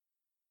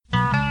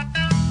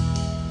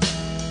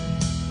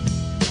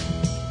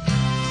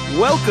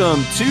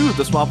Welcome to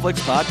the Swampflix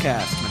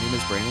Podcast. My name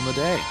is Brandon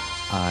Leday.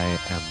 I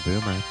am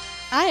Boomer.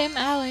 I am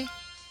Allie.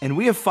 And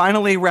we have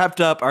finally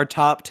wrapped up our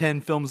top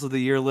 10 films of the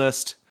year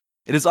list.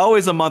 It is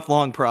always a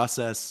month-long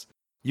process.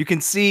 You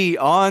can see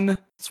on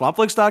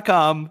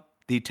swampflix.com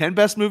the 10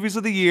 best movies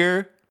of the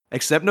year,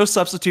 except No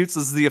Substitutes.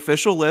 This is the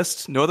official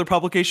list. No other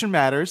publication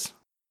matters.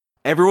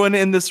 Everyone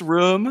in this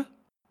room,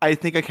 I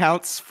think,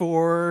 accounts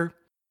for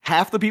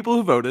half the people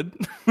who voted.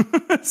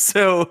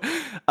 So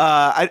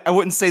I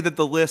wouldn't say that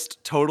the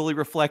list totally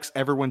reflects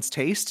everyone's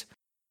taste.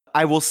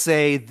 I will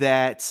say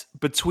that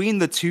between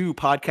the two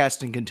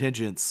podcasting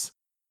contingents,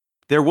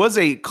 there was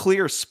a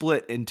clear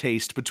split in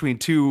taste between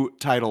two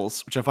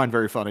titles, which I find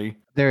very funny.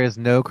 There is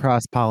no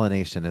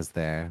cross-pollination, is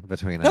there,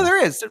 between us? No,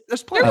 there is.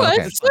 There's plenty.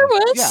 There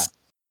was. Yeah.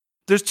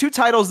 There's two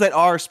titles that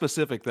are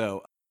specific,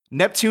 though.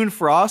 Neptune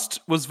Frost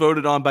was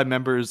voted on by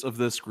members of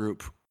this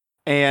group.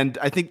 And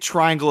I think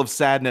Triangle of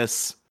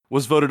Sadness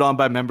was voted on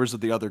by members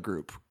of the other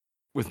group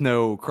with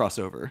no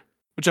crossover,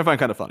 which I find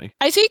kind of funny.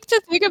 I think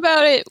the thing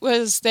about it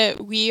was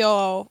that we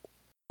all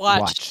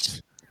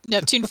watched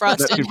Neptune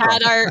Frost and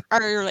had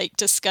our like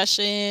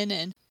discussion.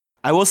 And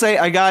I will say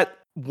I got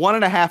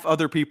 1.5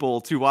 other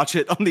people to watch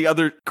it on the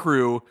other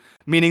crew,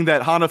 meaning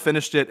that Hannah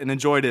finished it and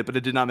enjoyed it, but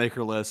it did not make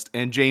her list.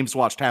 And James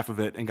watched half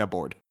of it and got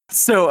bored.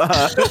 So,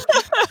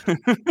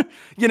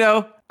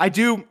 I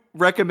do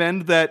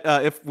recommend that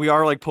if we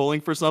are like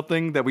pulling for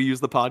something, that we use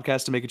the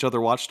podcast to make each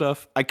other watch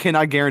stuff. I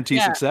cannot guarantee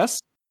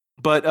success,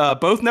 but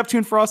both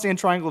Neptune Frost and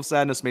Triangle of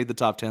Sadness made the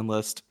top 10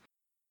 list.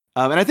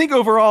 And I think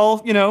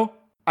overall,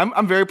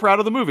 I'm very proud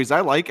of the movies.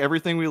 I like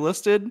everything we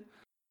listed.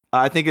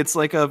 I think it's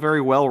like a very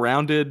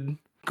well-rounded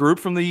group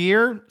from the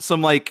year.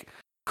 Some like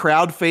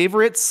crowd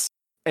favorites,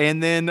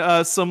 and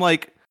then some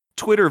like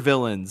Twitter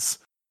villains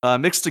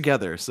mixed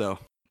together. So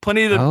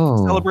plenty to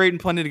celebrate and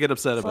plenty to get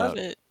upset about.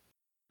 it.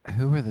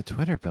 Who were the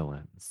Twitter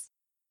villains?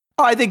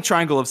 Oh, I think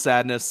Triangle of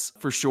Sadness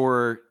for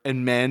sure,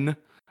 and Men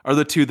are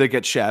the two that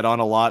get shat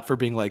on a lot for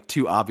being like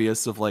too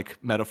obvious of like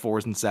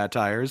metaphors and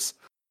satires.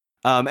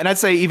 And I'd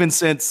say even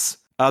since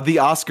the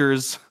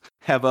Oscars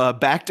have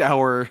backed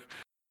our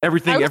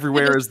Everything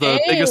Everywhere is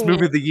the biggest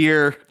movie of the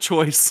year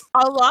choice.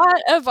 A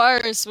lot of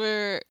ours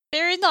they're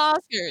in the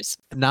Oscars.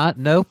 Not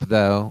Nope,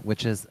 though,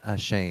 which is a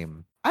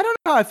shame. I don't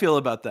know how I feel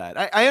about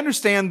that. I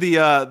understand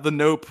the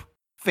Nope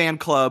fan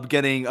club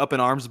getting up in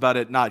arms about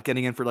it not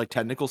getting in for like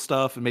technical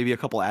stuff and maybe a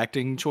couple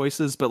acting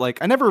choices, but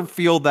like I never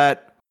feel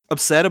that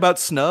upset about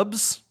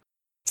snubs.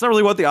 It's not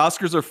really what the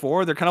Oscars are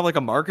for. They're kind of like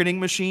a marketing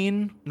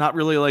machine, not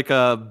really like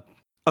a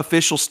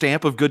official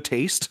stamp of good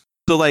taste.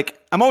 So like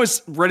I'm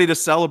always ready to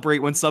celebrate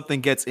when something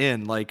gets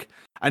in. Like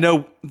I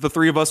know the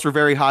three of us were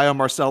very high on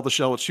Marcel the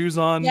Shell with Shoes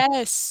On.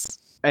 Yes.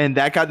 And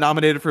that got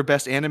nominated for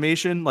Best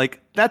Animation.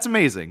 Like that's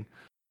amazing.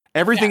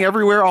 Everything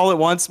Everywhere All at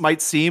Once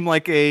might seem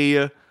like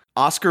a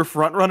Oscar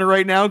frontrunner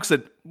right now because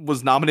it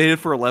was nominated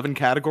for 11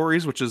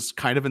 categories, which is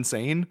kind of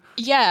insane.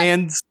 Yeah.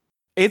 And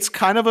it's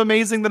kind of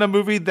amazing that a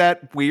movie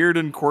that weird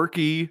and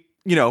quirky,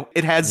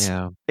 it has,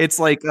 it's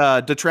like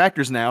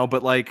detractors now,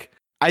 but like,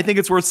 I think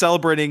it's worth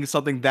celebrating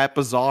something that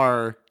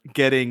bizarre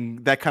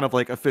getting that kind of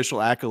like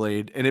official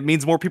accolade, and it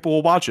means more people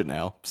will watch it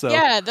now. So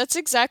yeah, that's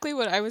exactly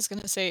what I was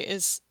going to say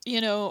is,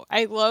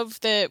 I love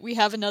that we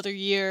have another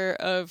year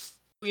of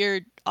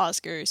weird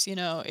Oscars.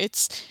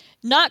 It's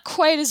not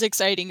quite as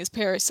exciting as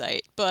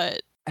Parasite,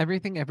 but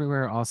Everything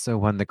Everywhere also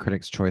won the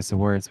Critics' Choice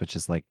Awards, which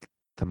is like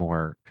the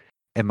more,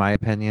 in my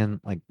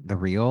opinion, like the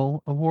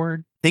real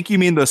award. I think you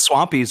mean the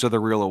Swampies are the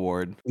real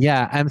award.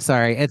 Yeah, I'm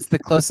sorry. It's the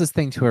closest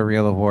thing to a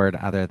real award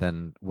other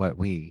than what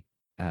we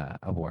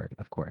award,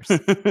 of course.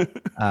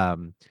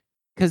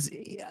 Because,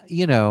 the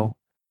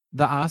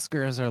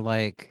Oscars are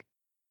like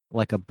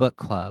a book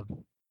club.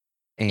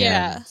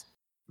 And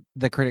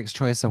the Critics'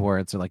 Choice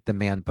Awards are like the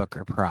Man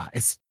Booker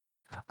Prize.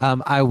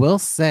 I will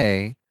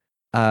say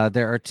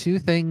there are two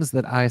things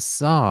that I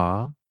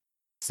saw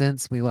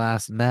since we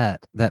last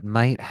met that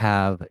might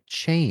have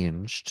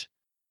changed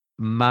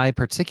my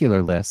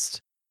particular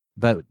list,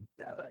 but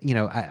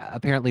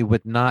apparently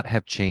would not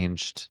have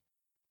changed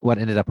what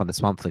ended up on the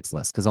Swampflix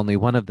list, because only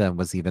one of them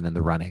was even in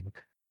the running,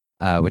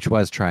 which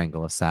was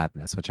Triangle of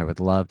Sadness, which I would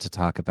love to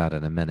talk about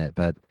in a minute.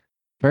 But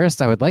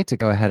first, I would like to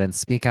go ahead and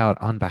speak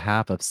out on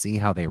behalf of See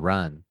How They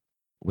Run,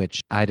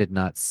 which I did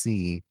not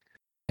see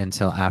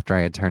until after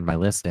I had turned my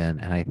list in,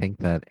 and I think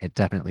that it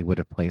definitely would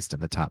have placed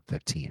in the top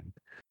 15.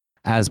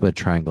 As would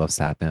Triangle of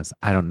Sadness.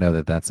 I don't know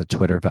that that's a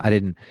Twitter, but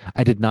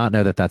I did not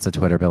know that that's a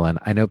Twitter villain.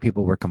 I know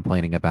people were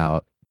complaining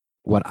about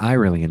what I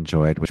really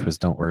enjoyed, which was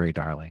Don't Worry,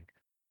 Darling.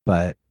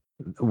 But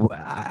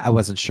I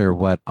wasn't sure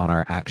what on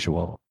our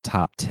actual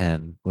top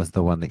 10 was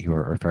the one that you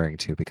were referring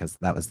to, because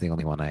that was the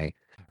only one I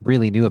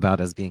really knew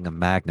about as being a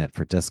magnet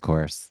for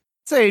discourse.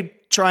 Say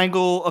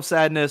Triangle of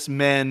Sadness,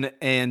 Men,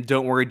 and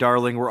Don't Worry,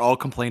 Darling were all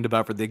complained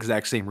about for the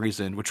exact same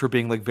reason, which were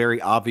being like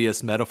very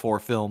obvious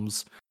metaphor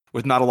films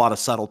with not a lot of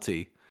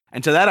subtlety.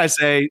 And to that I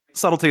say,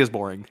 subtlety is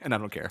boring, and I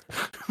don't care.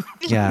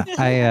 Yeah,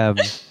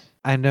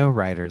 I know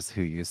writers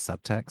who use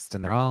subtext,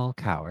 and they're all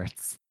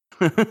cowards.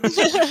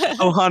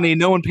 Oh, honey,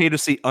 no one paid to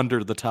see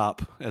under the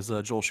top, as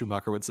Joel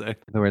Schumacher would say.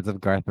 In the words of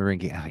Garth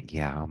Marenghi.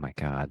 Yeah, oh my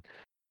God.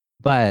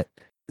 But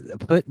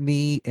put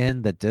me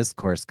in the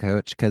discourse,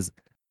 coach, because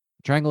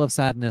Triangle of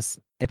Sadness,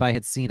 if I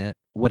had seen it,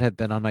 would have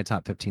been on my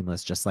top 15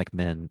 list, just like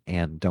Men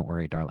and Don't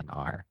Worry, Darling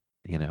are.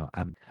 You know,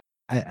 I'm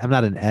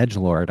not an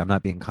edgelord. I'm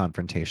not being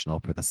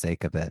confrontational for the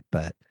sake of it,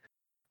 but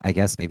I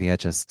guess maybe I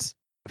just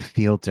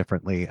feel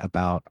differently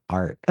about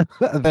art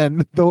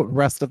than the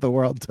rest of the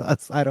world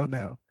does. I don't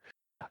know.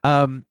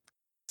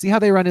 See How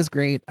They Run is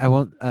great. I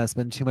won't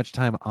spend too much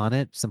time on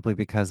it simply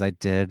because I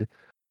did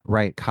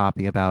write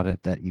copy about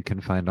it that you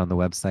can find on the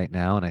website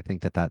now, and I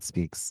think that that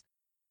speaks.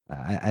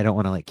 I don't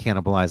want to like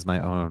cannibalize my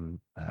own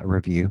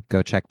review.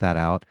 Go check that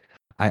out.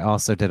 I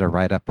also did a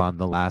write up on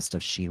The Last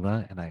of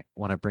Sheila, and I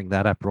want to bring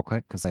that up real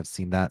quick because I've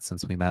seen that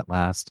since we met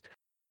last.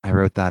 I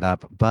wrote that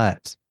up,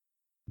 but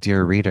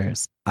dear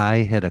readers, I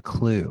hit a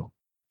clue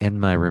in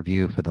my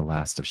review for The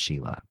Last of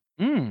Sheila.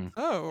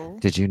 Oh.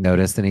 Did you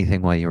notice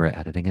anything while you were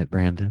editing it,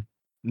 Brandon?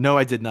 No,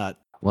 I did not.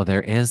 Well,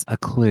 there is a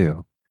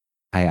clue.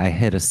 I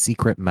hid a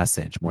secret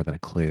message more than a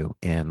clue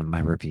in my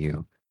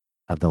review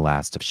of The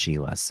Last of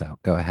Sheila. So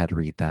go ahead,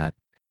 read that,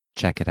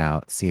 check it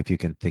out, see if you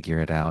can figure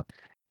it out.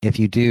 If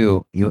you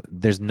do,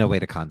 there's no way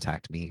to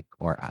contact me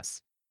or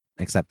us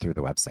except through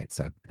the website.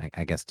 So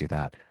I guess do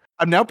that.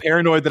 I'm now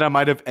paranoid that I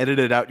might have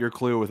edited out your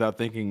clue without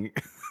thinking.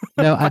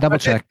 No, I double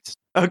checked.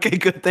 Okay,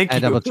 good. Thank you. I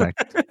double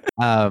checked.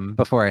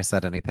 Before I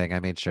said anything, I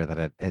made sure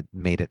that it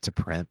made it to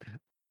print.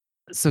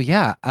 So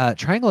yeah,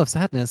 Triangle of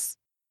Sadness.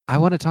 I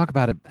want to talk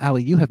about it.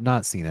 Allie, you have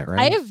not seen it, right?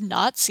 I have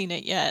not seen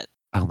it yet.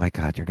 Oh my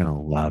God, you're gonna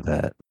love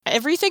it.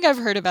 Everything I've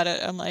heard about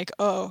it, I'm like,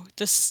 oh,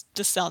 this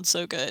sounds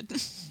so good.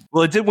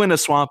 Well, it did win a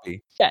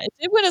Swampy. Yeah, it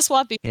did win a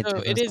Swampy, It so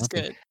did it win a is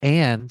Swampy. good.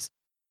 And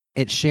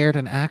it shared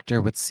an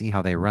actor with See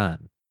How They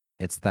Run.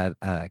 It's that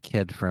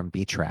kid from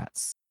Beach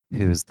Rats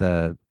who's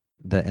the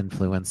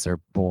influencer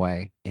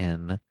boy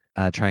in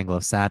Triangle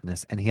of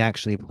Sadness, and he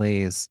actually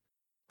plays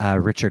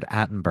Richard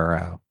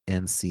Attenborough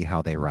in See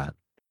How They Run.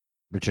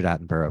 Richard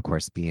Attenborough, of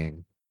course,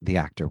 being the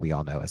actor we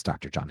all know as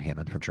Dr. John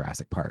Hammond from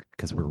Jurassic Park,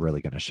 because we're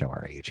really going to show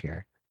our age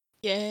here.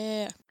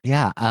 Yeah.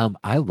 Yeah,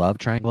 I love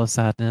Triangle of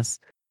Sadness.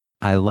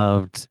 I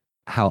loved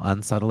how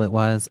unsubtle it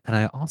was, and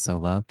I also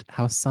loved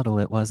how subtle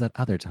it was at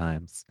other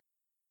times.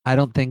 I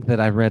don't think that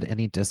I've read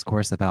any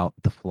discourse about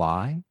the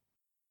fly.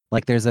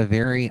 Like, there's a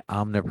very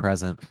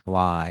omnipresent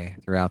fly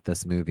throughout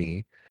this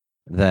movie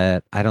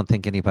that I don't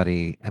think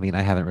anybody, I mean,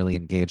 I haven't really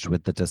engaged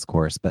with the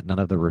discourse, but none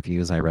of the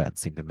reviews I read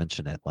seem to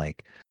mention it.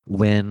 Like,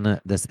 when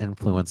this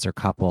influencer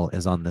couple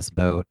is on this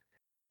boat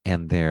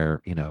and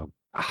they're, you know,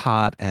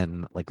 hot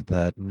and like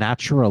the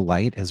natural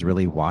light is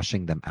really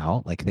washing them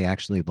out, like they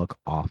actually look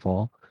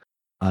awful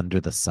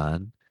under the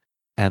sun.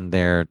 And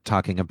they're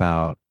talking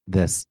about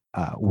this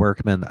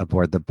workman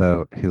aboard the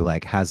boat who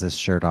like has his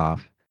shirt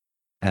off,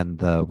 and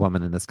the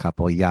woman in this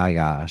couple,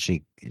 Yaya,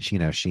 she you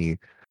know, she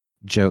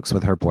jokes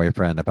with her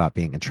boyfriend about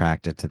being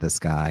attracted to this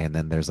guy, and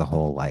then there's a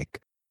whole like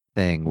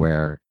thing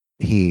where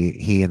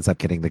he ends up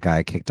getting the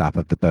guy kicked off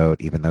of the boat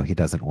even though he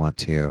doesn't want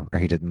to, or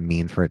he didn't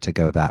mean for it to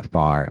go that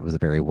far. It was a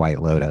very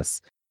White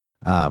Lotus.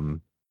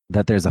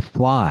 That there's a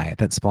fly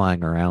that's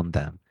flying around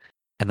them,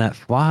 and that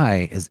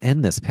fly is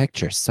in this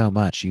picture so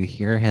much. You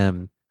hear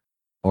him,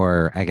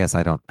 or I guess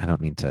I don't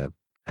mean to,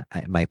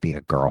 it might be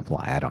a girl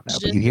fly, I don't know,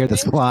 but you hear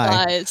this fly,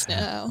 Flies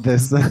now.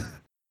 this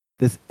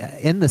this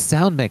in the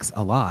sound mix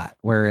a lot,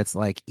 where it's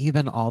like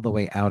even all the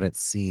way out at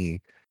sea,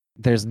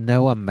 there's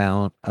no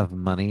amount of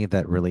money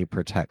that really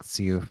protects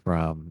you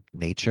from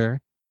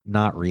nature.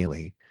 Not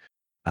really.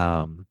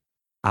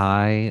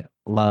 I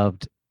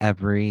loved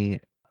every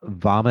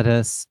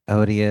vomitous,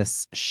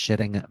 odious,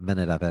 shitting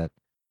minute of it.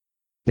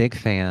 Big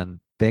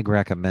fan, big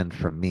recommend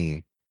from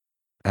me.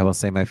 I will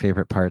say my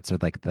favorite parts are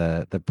like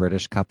the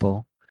British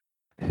couple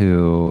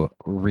who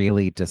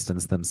really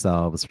distance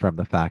themselves from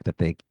the fact that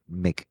they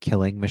make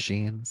killing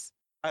machines.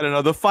 I don't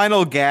know. The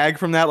final gag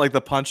from that, like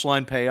the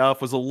punchline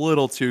payoff, was a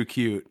little too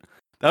cute.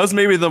 That was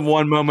maybe the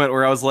one moment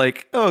where I was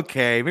like,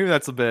 okay, maybe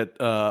that's a bit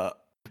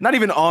not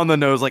even on the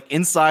nose, like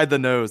inside the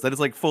nose. That is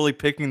like fully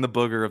picking the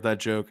booger of that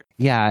joke.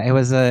 Yeah, it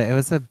was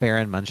a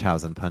Baron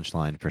Munchausen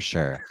punchline for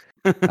sure.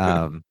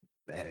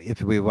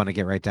 If we want to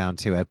get right down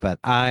to it, but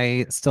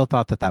I still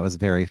thought that that was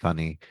very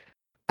funny.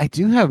 I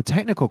do have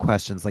technical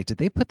questions. Like, did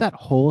they put that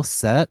whole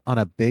set on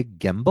a big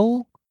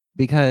gimbal?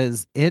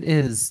 Because it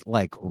is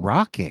like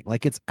rocking.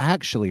 Like, it's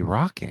actually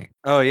rocking.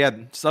 Oh yeah,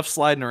 stuff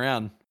sliding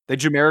around. They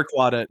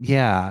Jamiroquad it.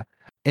 Yeah,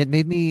 it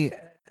made me.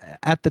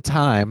 At the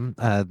time,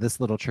 this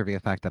little trivia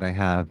fact that I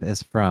have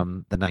is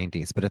from the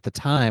 90s, but at the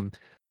time,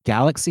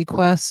 Galaxy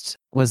Quest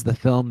was the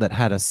film that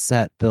had a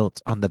set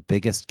built on the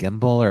biggest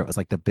gimbal, or it was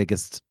like the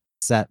biggest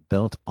set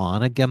built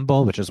on a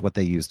gimbal, which is what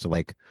they used to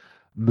like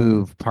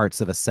move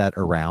parts of a set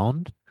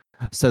around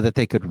so that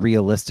they could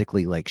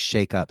realistically like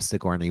shake up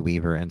Sigourney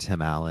Weaver and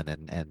Tim Allen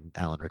and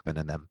Alan Rickman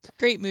and them.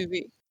 Great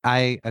movie.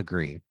 I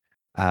agree.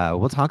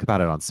 We'll talk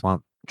about it on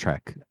Swamp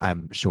Trek,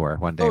 I'm sure,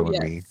 one day Oh, when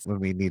yes.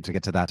 we need to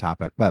get to that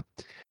topic. But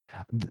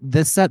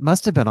this set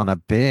must have been on a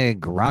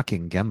big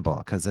rocking gimbal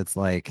because it's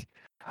like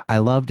I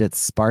loved its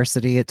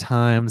sparsity at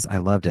times, I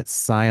loved its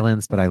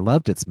silence, but I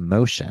loved its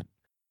motion.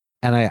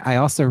 And I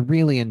also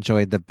really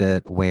enjoyed the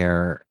bit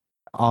where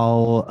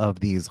all of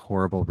these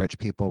horrible rich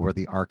people were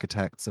the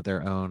architects of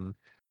their own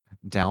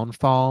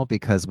downfall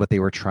because what they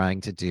were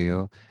trying to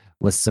do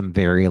was some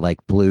very like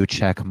blue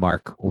check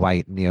mark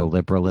white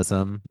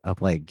neoliberalism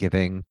of like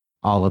giving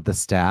all of the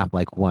staff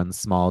like one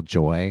small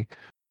joy.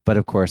 But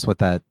of course, what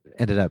that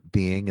ended up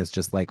being is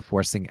just like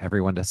forcing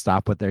everyone to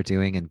stop what they're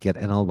doing and get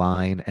in a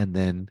line and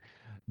then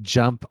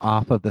jump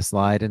off of the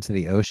slide into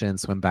the ocean,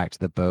 swim back to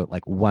the boat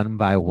like one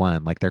by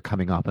one, like they're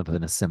coming off of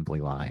an assembly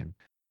line.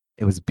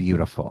 It was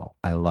beautiful.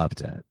 I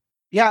loved it.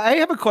 Yeah, I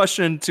have a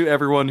question to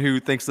everyone who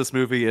thinks this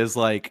movie is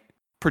like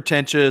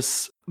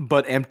pretentious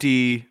but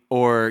empty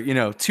or,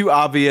 too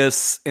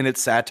obvious in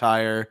its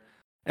satire.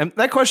 And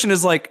that question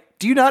is like,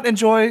 do you not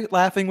enjoy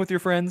laughing with your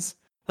friends?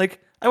 Like,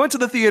 I went to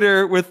the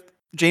theater with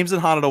James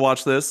and Hannah to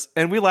watch this,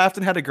 and we laughed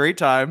and had a great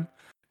time.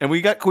 And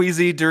we got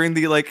queasy during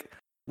the like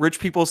rich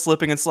people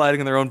slipping and sliding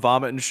in their own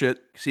vomit and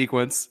shit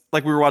sequence,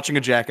 like we were watching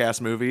a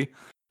Jackass movie.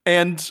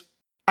 And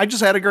I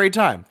just had a great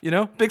time,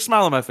 big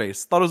smile on my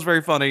face. Thought it was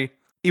very funny.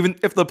 Even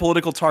if the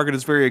political target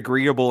is very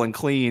agreeable and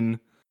clean,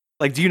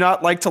 like, do you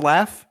not like to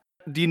laugh?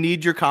 Do you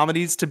need your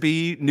comedies to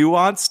be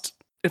nuanced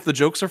if the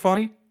jokes are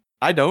funny?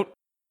 I don't.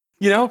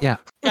 Yeah.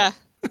 Yeah.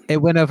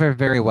 It went over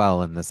very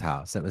well in this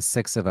house. It was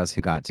 6 of us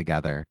who got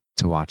together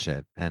to watch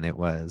it, and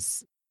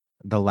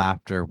the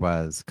laughter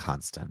was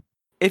constant.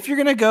 If you're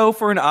going to go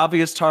for an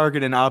obvious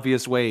target in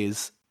obvious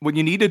ways, what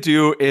you need to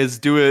do is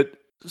do it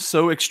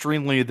so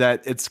extremely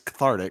that it's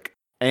cathartic.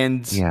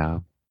 And Yeah.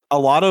 a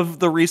lot of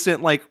the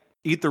recent, like,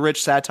 Eat the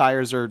Rich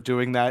satires are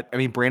doing that. I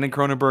mean, Brandon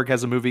Cronenberg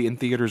has a movie in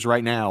theaters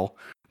right now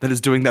that is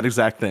doing that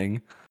exact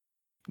thing.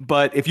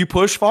 But if you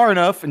push far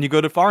enough and you go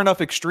to far enough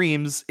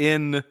extremes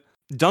in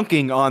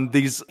dunking on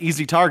these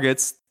easy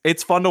targets,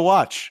 it's fun to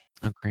watch.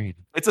 Agreed.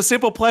 It's a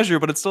simple pleasure,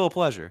 but it's still a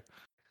pleasure.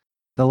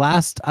 The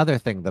last other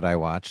thing that I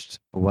watched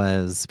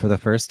was, for the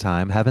first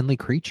time, Heavenly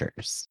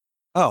Creatures.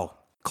 Oh,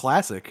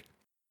 classic.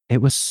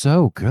 It was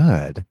so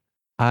good.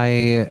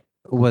 I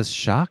was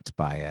shocked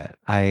by it.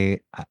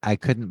 I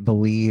couldn't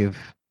believe,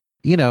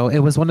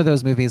 it was one of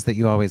those movies that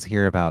you always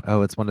hear about.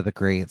 Oh, it's one of the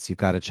greats. You've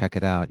got to check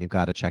it out. You've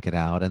got to check it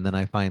out. And then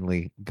I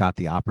finally got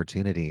the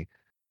opportunity,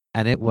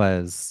 and it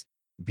was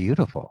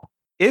beautiful.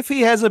 If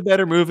he has a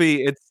better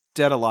movie, it's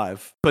Dead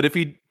Alive. But if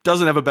he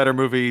doesn't have a better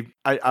movie,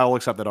 I'll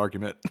accept that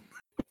argument.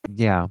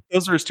 Yeah.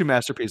 Those are his 2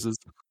 masterpieces.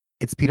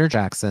 It's Peter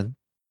Jackson.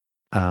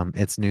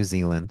 It's New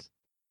Zealand.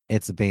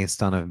 It's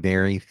based on a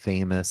very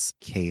famous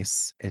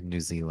case in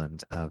New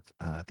Zealand of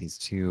these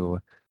 2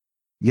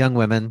 young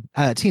women,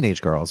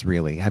 teenage girls,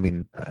 really. I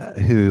mean,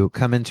 who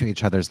come into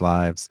each other's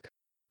lives.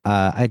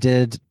 I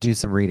did do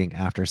some reading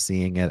after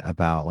seeing it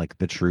about like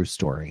the true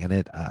story,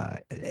 and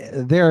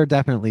there are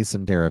definitely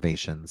some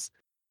derivations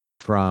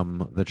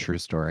from the true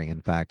story.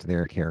 In fact,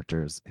 there are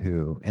characters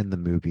who in the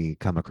movie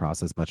come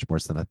across as much more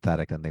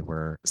sympathetic than they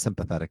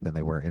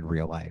were in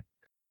real life.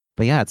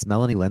 But yeah, it's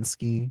Melanie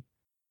Linsky.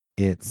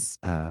 It's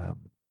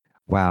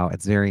wow,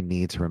 it's very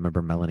neat to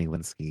remember Melanie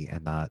Linsky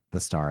and not the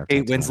star of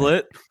Kate Titanic.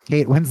 Winslet.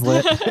 Kate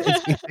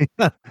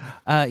Winslet.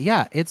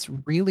 Yeah, it's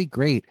really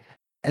great.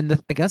 And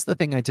I guess the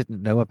thing I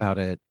didn't know about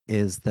it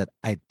is that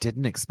I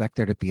didn't expect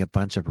there to be a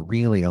bunch of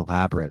really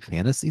elaborate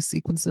fantasy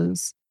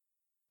sequences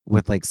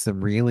with like some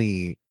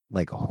really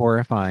like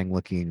horrifying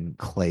looking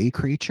clay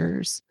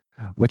creatures,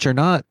 which are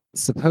not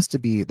supposed to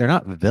be, they're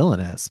not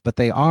villainous, but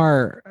they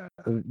are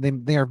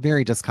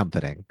very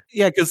discomforting.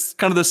 Yeah, because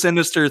kind of the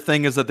sinister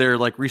thing is that they're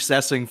like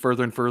recessing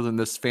further and further in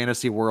this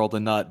fantasy world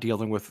and not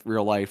dealing with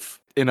real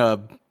life in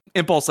a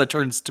impulse that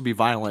turns to be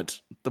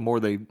violent the more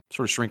they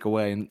sort of shrink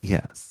away. And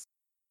Yes.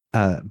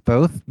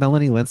 Both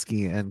Melanie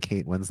Linsky and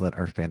Kate Winslet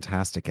are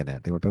fantastic in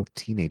it. They were both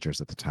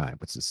teenagers at the time,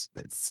 which is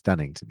it's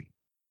stunning to me.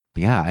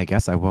 But yeah, I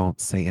guess I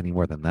won't say any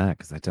more than that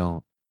because I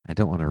don't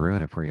want to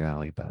ruin it for you,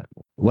 Allie. But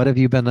what have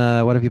you been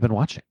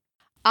watching?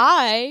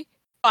 I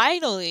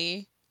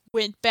finally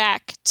went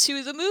back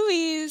to the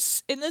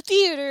movies in the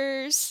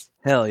theaters.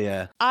 hell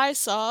yeah. I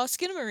saw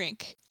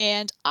Skinamarink,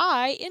 and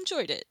I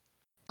enjoyed it.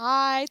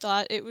 I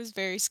thought it was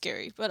very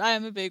scary, but I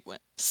am a big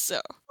wimp,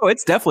 so. Oh,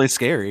 it's definitely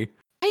scary.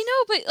 I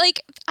know, but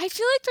like, I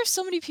feel like there's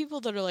so many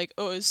people that are like,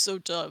 oh, it's so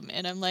dumb.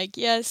 And I'm like,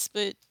 yes,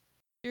 but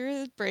you're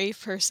a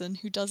brave person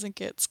who doesn't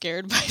get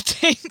scared by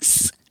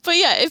things. But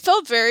yeah, it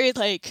felt very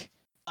like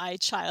my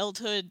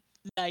childhood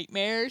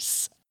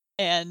nightmares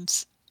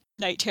and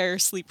night terror,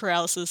 sleep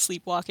paralysis,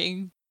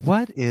 sleepwalking.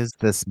 What is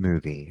this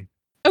movie?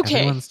 Okay.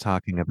 Everyone's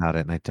talking about it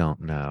and I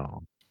don't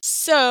know.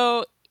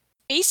 So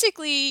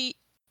basically,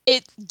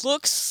 it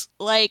looks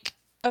like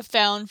a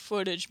found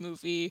footage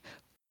movie,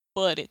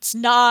 but it's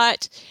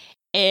not.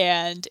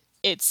 And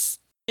it's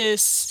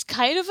this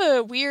kind of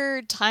a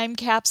weird time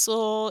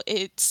capsule.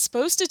 It's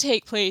supposed to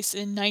take place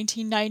in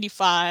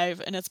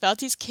 1995, and it's about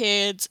these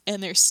kids,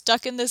 and they're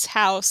stuck in this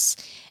house,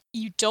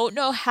 You don't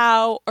know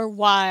how or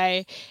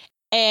why,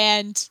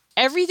 and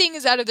everything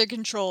is out of their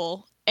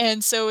control.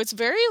 And so it's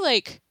very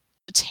like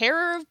the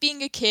terror of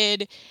being a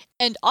kid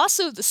and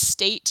also the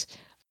state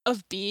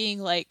of being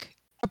like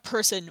a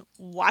person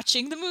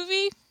watching the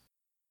movie,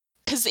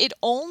 because it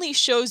only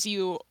shows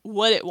you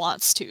what it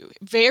wants to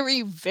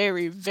very,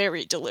 very,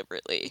 very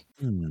deliberately.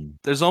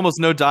 There's almost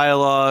no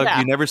dialogue. Yeah.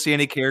 You never see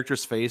any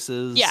characters'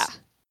 faces. Yeah.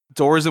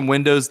 Doors and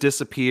windows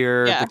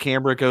disappear. Yeah. The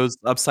camera goes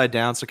upside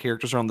down, so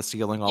characters are on the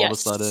ceiling all of a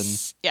sudden.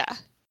 Yeah.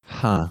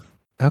 Huh.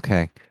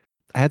 Okay.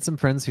 I had some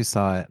friends who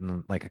saw it,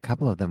 and like a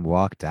couple of them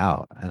walked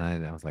out, and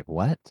I was like,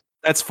 "What?"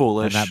 That's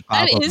foolish. And that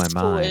That boggled my is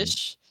mind.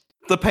 foolish.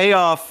 The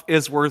payoff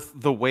is worth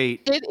the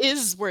wait. It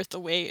is worth the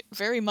wait,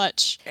 very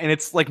much. And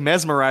it's like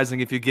mesmerizing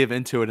if you give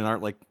into it and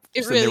aren't like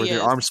It sitting there really with your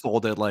is. arms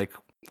folded, like,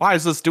 why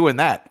is this doing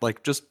that?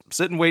 Like, just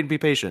sit and wait and be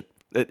patient.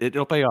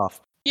 It'll pay off.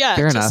 Yeah.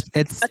 Fair enough. just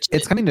It's touch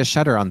it's it. coming to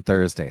Shudder on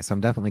Thursday, so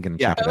I'm definitely gonna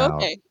Yeah. check it Oh, out.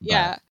 okay. but-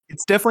 Yeah.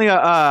 It's definitely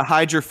a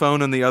hide your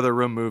phone in the other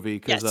room movie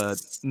because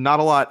Yes. not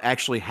a lot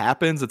actually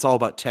happens. It's all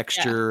about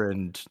texture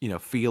and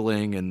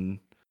feeling and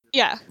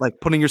Yeah. like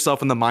putting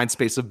yourself in the mind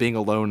space of being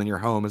alone in your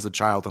home as a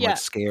child and Yeah. like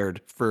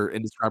scared for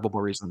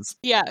indescribable reasons.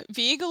 Yeah.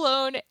 Being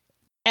alone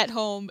at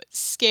home,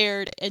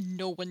 scared, and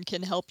no one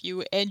can help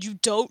you, and you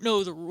don't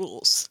know the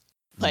rules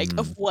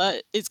of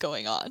what is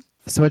going on.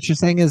 So what you're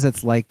saying is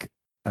it's like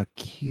a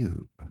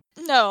cube.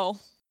 No.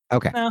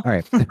 Okay. No. All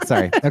right.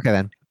 Sorry. Okay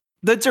then.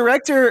 The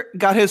director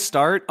got his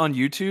start on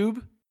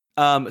YouTube.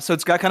 So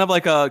it's got kind of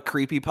like a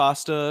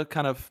creepypasta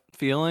kind of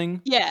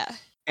feeling. Yeah.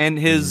 And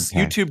his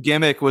Okay. YouTube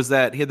gimmick was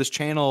that he had this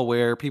channel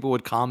where people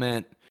would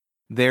comment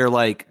their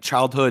like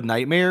childhood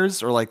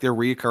nightmares or like their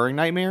reoccurring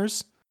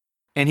nightmares.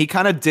 And he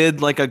kind of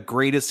did like a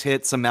greatest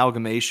hits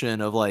amalgamation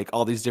of like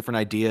all these different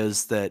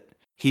ideas that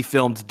he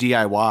filmed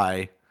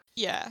DIY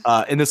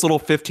Yeah. in this little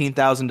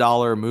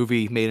 $15,000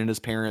 movie made in his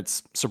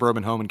parents'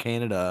 suburban home in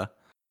Canada.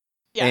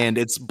 Yeah. And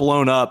it's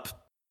blown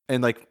up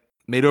and like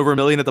made over $1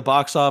 million at the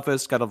box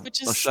office, got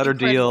Which a is Shudder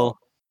incredible. deal.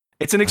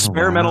 It's an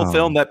experimental wow.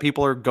 film that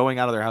people are going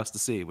out of their house to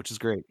see, which is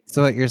great.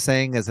 So what you're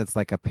saying is it's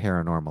like a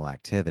Paranormal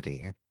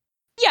Activity,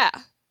 Yeah.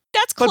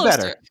 That's But closer.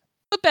 better.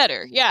 But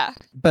better. Yeah.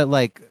 but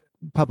like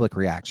public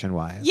reaction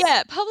wise.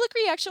 Yeah, public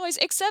reaction wise,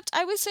 except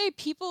I would say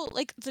people,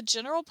 like the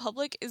general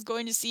public is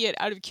going to see it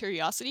out of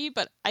curiosity,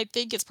 but I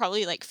think it's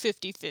probably like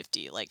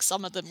 50-50. Like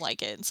some of them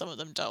like it and some of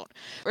them don't.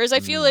 Whereas I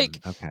feel like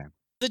Okay.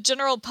 the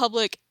general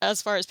public,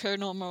 as far as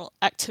Paranormal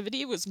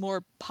Activity, was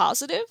more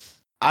positive.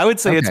 I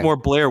would say it's Okay. more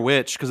Blair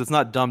Witch because it's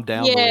not dumbed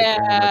down the way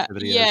Paranormal Yeah,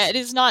 Activity yeah, is. it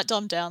is not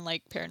dumbed down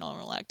like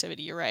Paranormal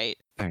Activity. You're right.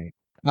 All right.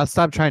 I'll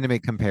stop trying to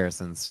make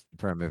comparisons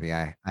for a movie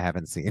I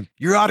haven't seen.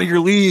 You're out of your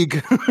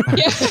league.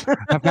 Yeah.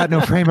 I've got no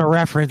frame of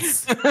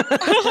reference.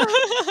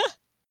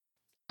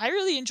 I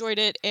really enjoyed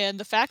it, and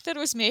the fact that it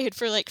was made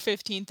for like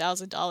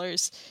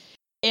 $15,000,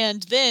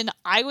 and then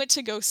I went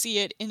to go see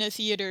it in a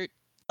theater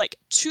like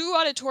 2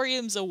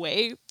 auditoriums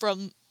away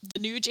from the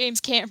new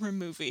James Cameron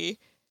movie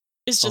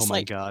is Oh just my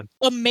like God.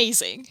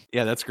 amazing.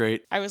 Yeah, that's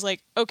great. I was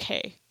like,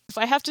 okay, if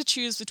I have to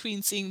choose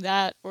between seeing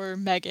that or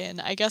Megan,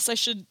 I guess I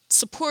should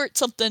support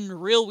something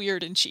real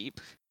weird and cheap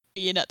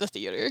being at the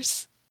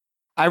theaters.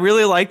 I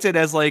really liked it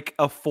as like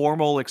a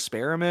formal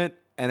experiment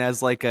and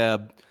as like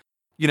a,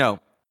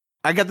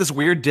 I got this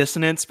weird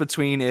dissonance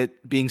between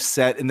it being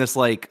set in this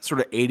like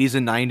sort of 80s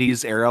and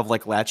 90s era of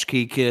like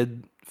latchkey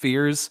kid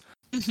fears,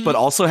 Mhm. but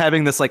also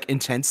having this like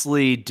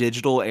intensely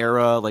digital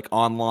era, like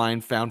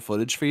online found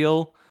footage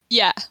feel.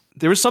 Yeah.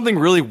 There was something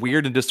really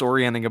weird and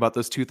disorienting about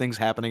those two things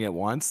happening at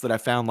once that I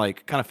found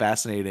like kind of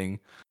fascinating.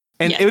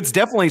 And Yeah. it's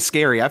definitely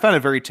scary. I found it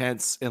very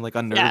tense and like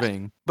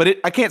unnerving. But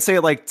I can't say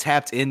it like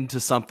tapped into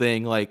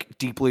something like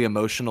deeply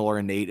emotional or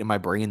innate in my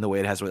brain the way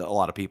it has with a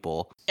lot of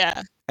people.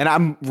 Yeah. And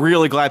I'm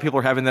really glad people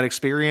are having that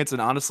experience. And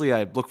honestly,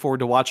 I look forward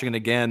to watching it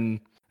again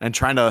and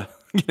trying to,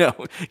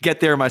 get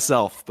there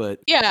myself.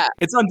 But Yeah.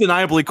 it's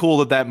undeniably cool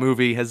that that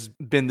movie has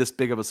been this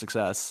big of a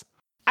success.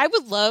 I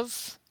would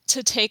love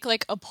to take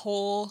like a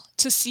poll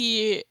to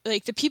see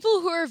like the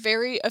people who are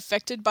very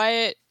affected by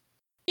it,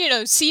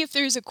 see if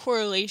there's a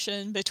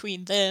correlation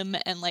between them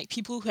and like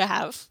people who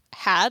have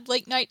had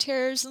like night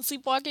terrors and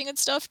sleepwalking and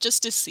stuff,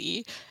 just to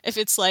see if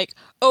it's like,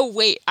 oh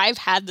wait, I've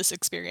had this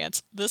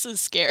experience, this is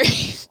scary.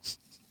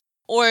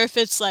 Or if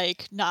it's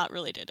like not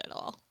related at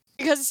all.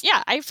 Because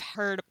yeah, I've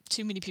heard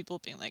too many people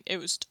being like, it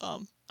was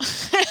dumb.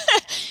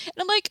 And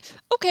I'm like,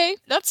 okay,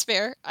 that's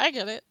fair, I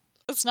get it.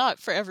 It's not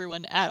for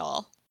everyone at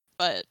all,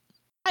 but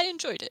I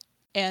enjoyed it.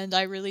 And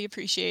I really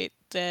appreciate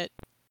that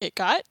it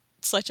got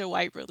such a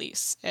wide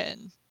release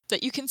and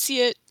that you can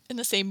see it in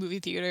the same movie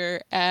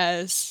theater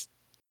as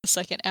the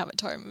second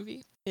Avatar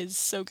movie is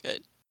so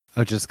good.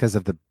 Oh, just because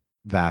of the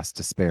vast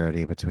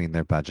disparity between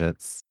their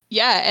budgets.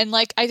 Yeah, and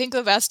like I think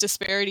the vast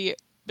disparity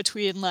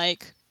between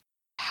like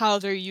how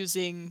they're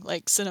using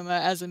like cinema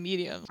as a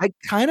medium. I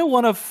kind of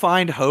want to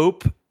find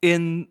hope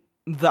in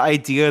the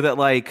idea that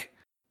like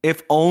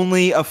if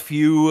only a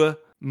few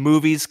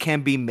movies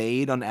can be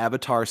made on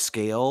Avatar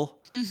scale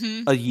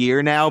Mm-hmm. a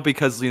year now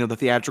because the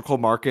theatrical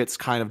market's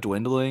kind of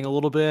dwindling a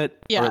little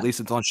bit, Yeah. or at least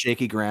it's on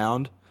shaky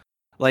ground.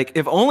 Like,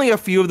 if only a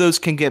few of those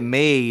can get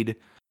made,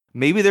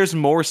 maybe there's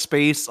more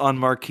space on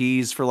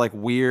marquees for like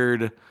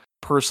weird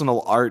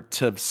personal art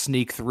to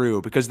sneak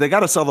through, because they got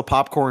to sell the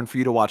popcorn for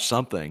you to watch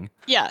something.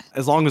 Yeah.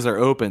 As long as they're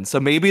open. So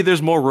maybe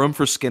there's more room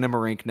for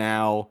Skinamarink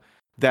now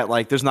that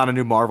like there's not a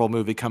new Marvel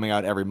movie coming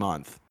out every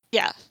month.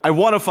 Yeah. I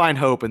want to find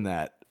hope in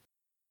that.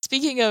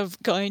 Speaking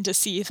of going to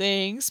see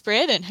things,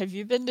 Brandon, have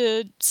you been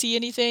to see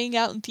anything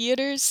out in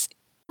theaters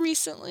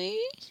recently?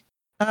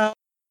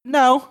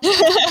 No.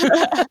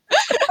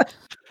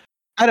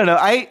 I don't know.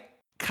 I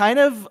kind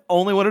of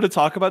only wanted to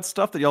talk about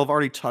stuff that y'all have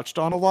already touched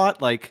on a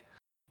lot. Like,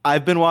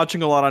 I've been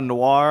watching a lot of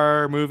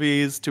noir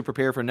movies to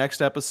prepare for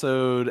next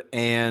episode,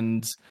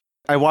 and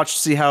I watched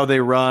See How They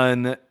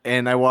Run,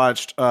 and I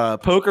watched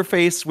Poker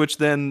Face, which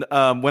then,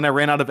 when I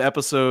ran out of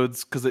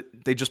episodes, because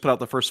they just put out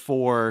the first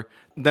 4,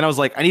 then I was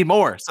like, I need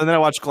more. So then I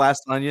watched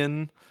Glass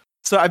Onion.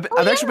 So I've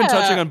actually been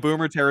touching on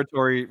boomer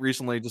territory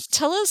recently, just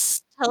Tell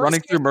us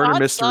running through your murder thoughts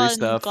mystery on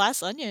stuff.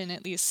 Glass Onion,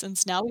 at least,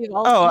 since now we've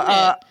all seen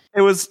it.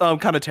 It was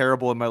kind of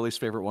terrible and my least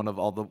favorite one of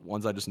all the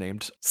ones I just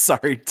named.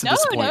 Sorry to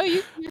disappoint. No,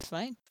 you're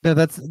fine. No,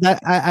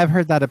 I've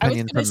heard that I was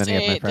opinion gonna from many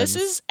of my say, friends.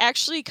 this is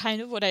actually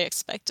kind of what I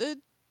expected.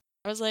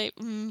 I was like,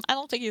 I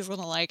don't think he's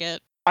gonna like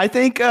it. I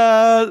think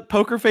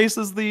Poker Face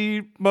is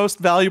the most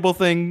valuable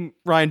thing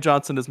Ryan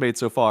Johnson has made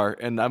so far,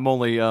 and I'm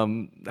only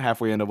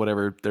halfway into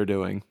whatever they're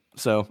doing.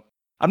 So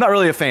I'm not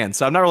really a fan,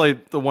 so I'm not really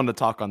the one to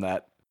talk on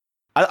that.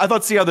 I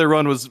thought See How They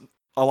Run was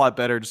a lot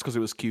better just because it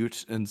was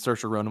cute, and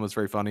Saoirse Ronan was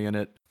very funny in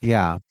it.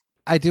 Yeah.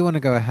 I do want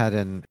to go ahead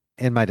and,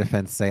 in my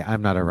defense, say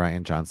I'm not a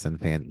Ryan Johnson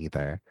fan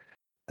either.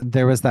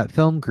 There was that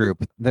film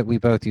group that we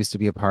both used to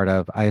be a part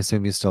of. I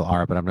assume you still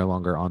are, but I'm no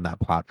longer on that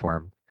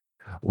platform,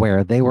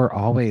 where they were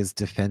always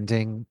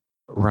defending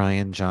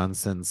Ryan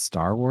Johnson's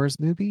Star Wars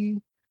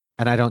movie.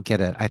 And I don't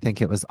get it. I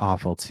think it was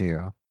awful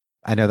too.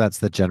 I know that's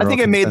the general. I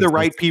think it made the consensus.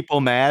 right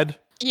people mad.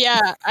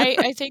 Yeah,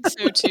 I think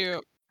so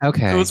too.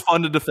 Okay. It was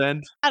fun to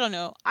defend. I don't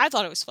know. I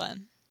thought it was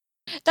fun.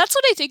 That's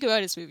what I think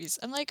about his movies.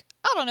 I'm like,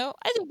 I don't know.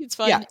 I think it's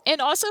fun. Yeah.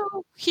 And also,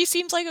 he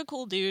seems like a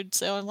cool dude.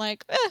 So I'm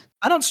like,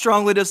 I don't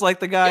strongly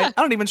dislike the guy. Yeah.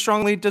 I don't even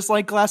strongly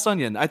dislike Glass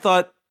Onion. I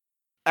thought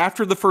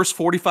after the first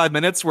 45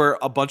 minutes where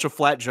a bunch of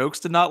flat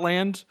jokes did not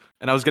land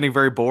and I was getting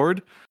very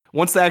bored,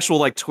 once the actual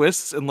like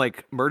twists and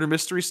like murder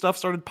mystery stuff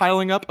started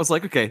piling up, I was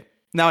like, okay,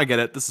 now I get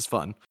it. This is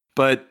fun.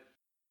 But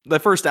the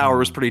first hour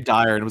was pretty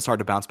dire and it was hard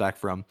to bounce back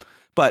from.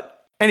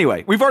 But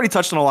anyway, we've already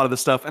touched on a lot of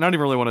this stuff, and I don't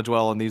even really want to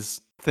dwell on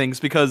these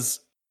things because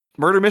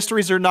murder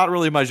mysteries are not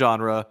really my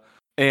genre.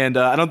 And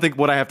I don't think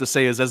what I have to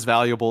say is as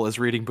valuable as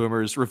reading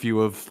Boomer's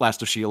review of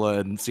Last of Sheila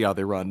and See How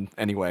They Run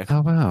anyway. Oh,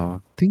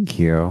 wow. Thank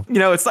you. You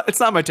know, it's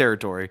not my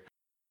territory.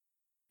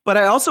 But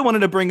I also wanted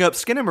to bring up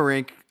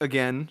Skinamarink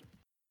again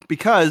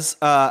because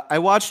I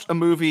watched a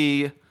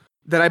movie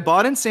that I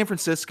bought in San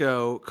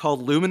Francisco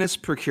called Luminous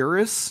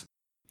Procurus.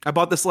 I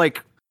bought this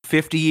like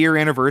 50-year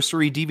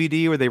anniversary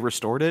DVD where they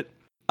restored it.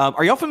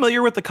 Are y'all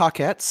familiar with the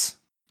Coquettes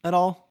at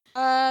all?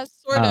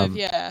 sort of,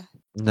 yeah.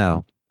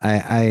 No.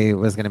 I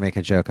was going to make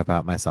a joke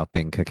about myself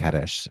being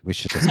coquettish. We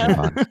should just move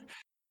on.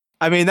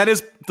 I mean, that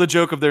is the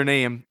joke of their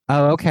name.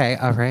 Oh, okay.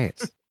 All right.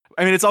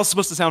 I mean, it's also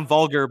supposed to sound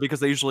vulgar because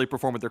they usually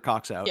perform with their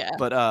cocks out. Yeah.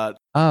 But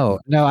Oh,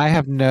 no,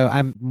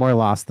 I'm more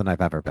lost than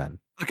I've ever been.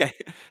 okay.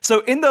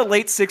 So in the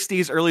late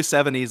 60s, early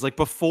 70s, like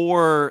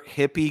before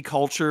hippie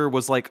culture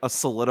was like a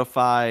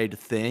solidified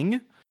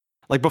thing,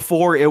 like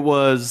before it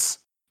was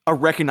a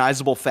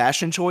recognizable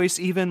fashion choice,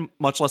 even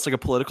much less like a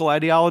political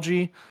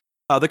ideology,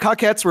 the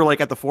Coquettes were like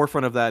at the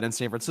forefront of that in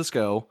San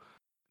Francisco.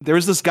 There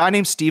was this guy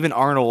named Stephen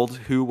Arnold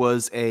who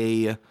was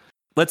a,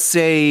 let's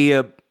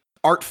say,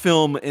 art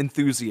film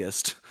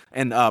enthusiast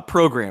and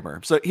programmer.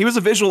 So he was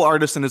a visual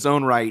artist in his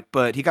own right,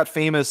 but he got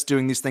famous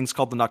doing these things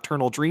called the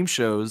Nocturnal Dream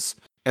shows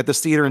at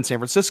this theater in San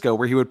Francisco,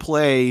 where he would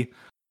play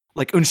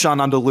like Un Chat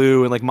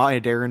Andalou and like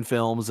Maya Deren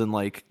films and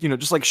like, you know,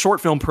 just like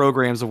short film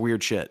programs of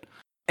weird shit.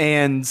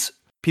 And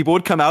people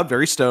would come out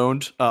very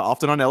stoned,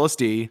 often on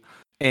LSD,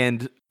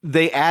 and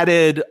they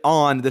added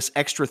on this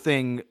extra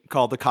thing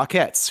called the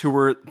Coquettes, who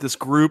were this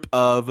group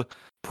of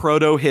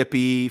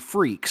proto-hippie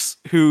freaks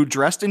who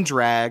dressed in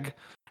drag,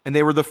 and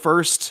they were the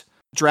first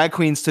drag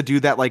queens to do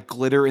that like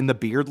glitter in the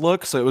beard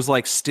look. So it was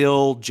like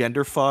still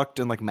gender fucked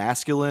and like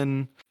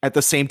masculine at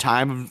the same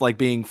time of like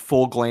being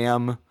full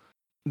glam.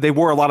 They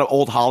wore a lot of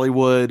old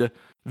Hollywood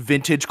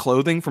vintage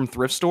clothing from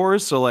thrift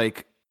stores. So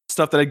like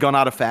stuff that had gone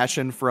out of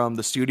fashion from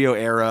the studio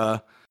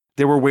era.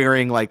 They were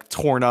wearing like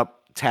torn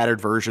up,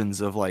 tattered versions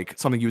of like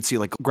something you would see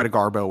like Greta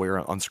Garbo wear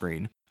on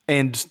screen.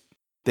 And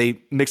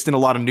they mixed in a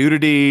lot of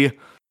nudity,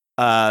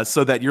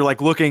 so that you're like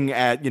looking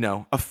at, you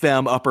know, a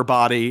femme upper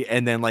body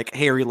and then like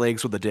hairy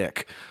legs with a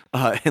dick,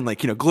 and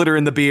like, you know, glitter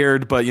in the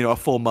beard, but, you know, a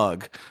full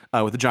mug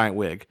with a giant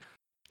wig.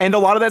 And a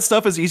lot of that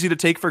stuff is easy to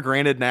take for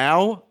granted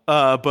now,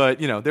 but,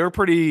 you know, they were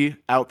pretty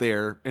out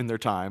there in their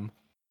time.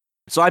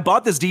 So I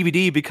bought this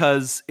DVD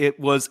because it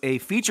was a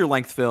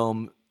feature-length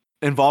film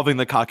involving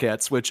the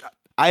Coquettes, which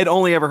I had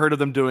only ever heard of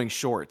them doing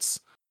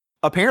shorts.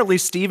 Apparently,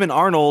 Stephen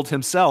Arnold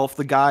himself,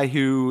 the guy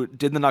who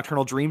did the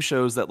Nocturnal Dream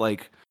shows that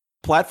like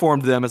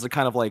platformed them as a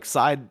kind of like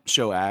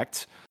sideshow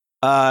act,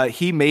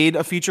 he made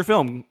a feature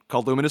film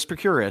called Luminous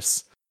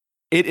Procurus.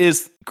 It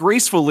is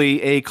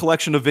gracefully a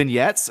collection of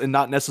vignettes and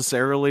not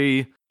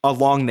necessarily a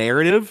long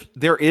narrative.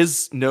 There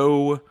is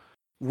no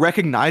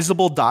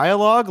recognizable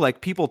dialogue.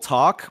 Like, people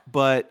talk,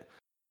 but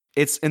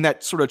it's in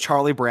that sort of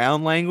Charlie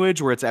Brown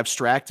language where it's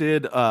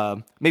abstracted,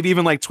 maybe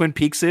even like Twin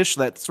Peaks-ish,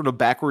 that sort of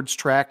backwards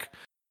track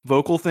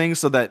vocal thing,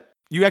 so that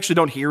you actually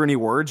don't hear any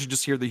words, you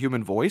just hear the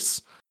human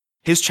voice.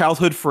 His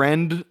childhood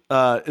friend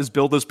is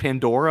billed as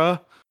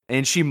Pandora,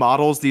 and she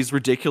models these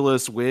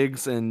ridiculous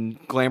wigs and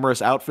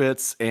glamorous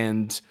outfits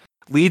and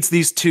leads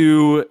these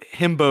two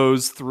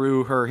himbos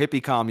through her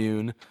hippie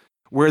commune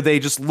where they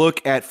just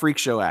look at freak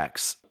show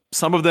acts.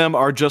 Some of them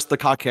are just the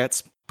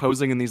coquettes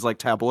posing in these like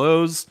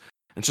tableaus.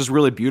 It's just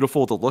really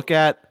beautiful to look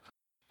at.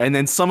 And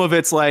then some of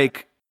it's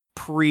like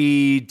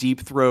pre-deep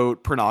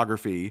throat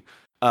pornography,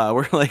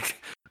 where like,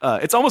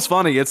 it's almost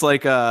funny. It's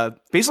like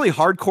basically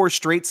hardcore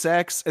straight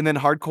sex and then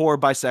hardcore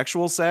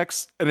bisexual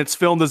sex. And it's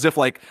filmed as if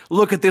like,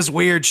 look at this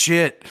weird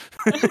shit.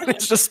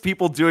 It's just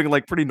people doing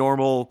like pretty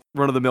normal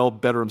run-of-the-mill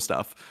bedroom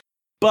stuff.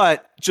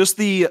 But just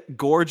the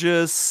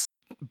gorgeous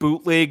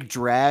bootleg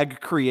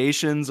drag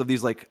creations of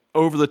these like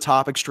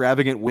over-the-top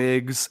extravagant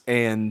wigs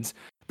and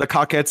the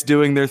coquettes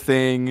doing their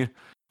thing,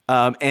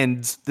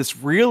 and this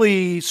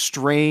really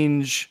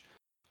strange,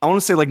 I want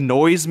to say like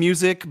noise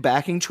music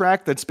backing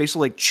track that's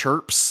basically like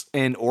chirps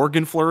and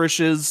organ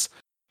flourishes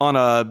on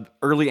a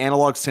early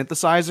analog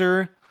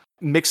synthesizer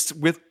mixed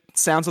with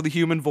sounds of the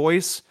human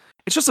voice.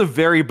 It's just a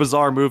very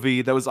bizarre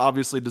movie that was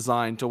obviously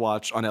designed to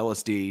watch on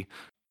LSD.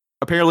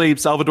 Apparently,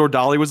 Salvador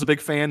Dali was a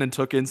big fan and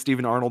took in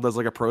Stephen Arnold as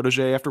like a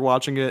protege after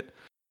watching it,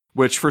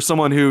 which for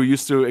someone who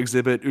used to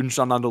exhibit Un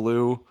Chien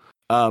Andalou,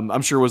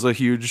 I'm sure was a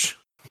huge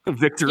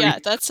victory. Yeah,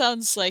 that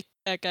sounds like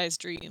that guy's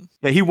dream.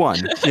 Yeah, he won,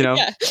 you know?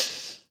 Yeah.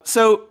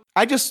 So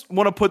I just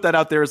want to put that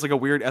out there as like a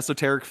weird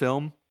esoteric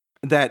film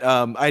that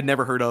I had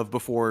never heard of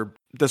before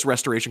this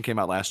restoration came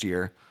out last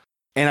year.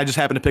 And I just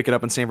happened to pick it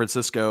up in San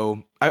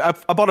Francisco. I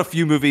bought a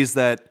few movies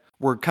that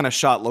were kind of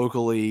shot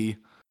locally,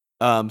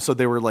 so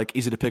they were like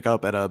easy to pick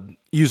up at a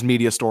used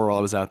media store while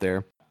I was out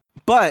there.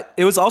 But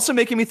it was also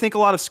making me think a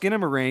lot of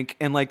Skinamarink,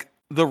 and like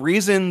the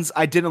reasons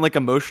I didn't like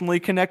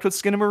emotionally connect with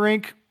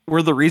Skinamarink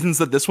were the reasons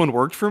that this one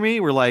worked for me.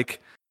 Were like,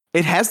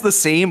 it has the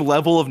same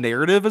level of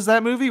narrative as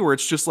that movie, where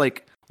it's just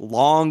like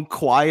long,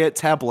 quiet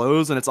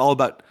tableaus, and it's all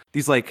about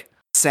these like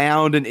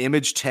sound and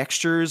image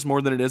textures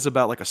more than it is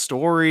about like a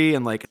story,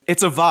 and like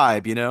it's a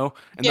vibe, you know?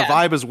 And the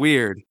vibe is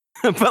weird.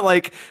 But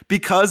like,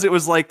 because it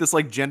was like this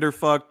like gender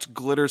fucked,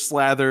 glitter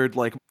slathered,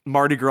 like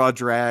Mardi Gras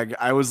drag,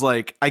 I was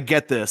like, I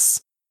get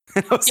this.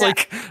 And I was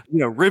like, you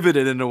know,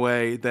 riveted in a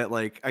way that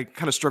like I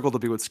kind of struggled to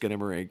be with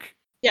Skinamarink.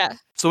 Yeah.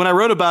 So when I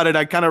wrote about it,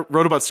 I kind of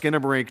wrote about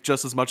Skinamarink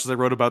just as much as I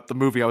wrote about the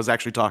movie I was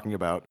actually talking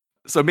about.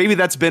 So maybe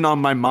that's been on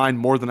my mind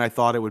more than I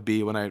thought it would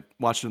be when I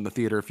watched it in the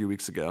theater a few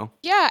weeks ago.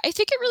 Yeah, I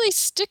think it really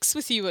sticks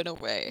with you in a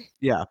way.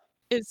 Yeah.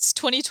 It's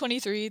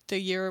 2023, the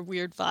year of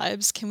weird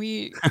vibes. Can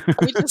we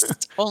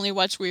just only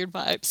watch weird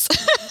vibes?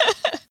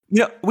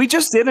 Yeah, we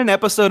just did an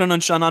episode on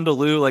Un Chien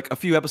Andalou like a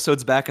few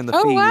episodes back in the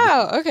feed. Oh,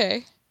 wow.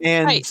 Okay.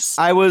 And Nice.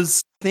 I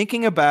was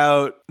thinking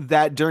about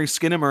that during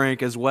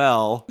Skinamarink as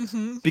well,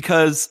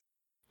 because,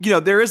 you know,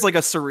 there is like a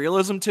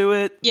surrealism to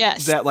it.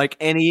 Yes. That like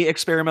any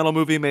experimental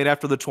movie made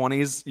after the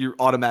 20s, you're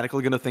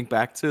automatically going to think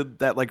back to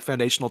that like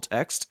foundational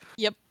text.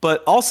 Yep.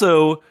 But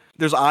also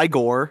there's eye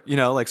gore, you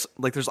know,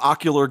 like there's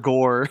ocular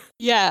gore.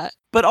 Yeah.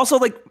 But also,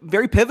 like,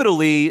 very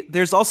pivotally,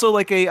 there's also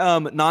like a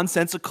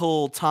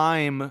nonsensical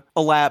time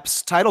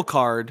elapse title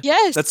card.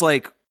 Yes. That's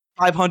like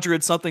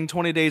 500 something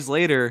 20 days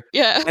later.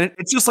 Yeah. And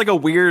it's just like a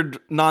weird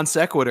non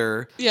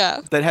sequitur.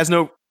 Yeah. That has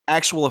no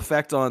actual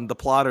effect on the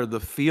plot or the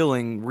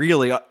feeling,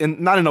 really, and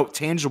not in a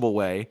tangible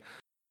way.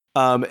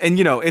 And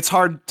you know, it's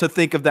hard to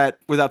think of that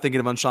without thinking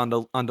of Un Chien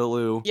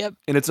Andalou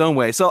in its own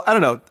way. So I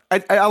don't know.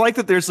 I like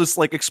that there's this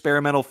like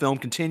experimental film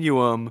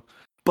continuum,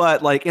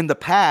 but like in the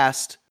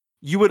past,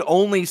 you would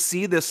only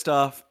see this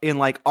stuff in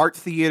like art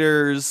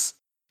theaters,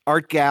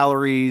 art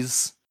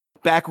galleries,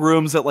 back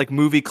rooms at like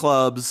movie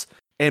clubs,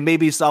 and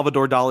maybe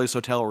Salvador Dali's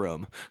hotel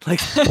room.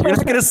 Like, you're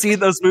not going to see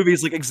those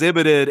movies like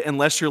exhibited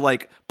unless you're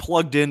like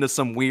plugged into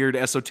some weird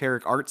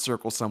esoteric art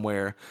circle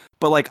somewhere.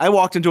 But like, I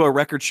walked into a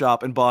record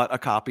shop and bought a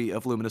copy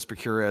of Luminous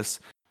Procurus.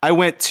 I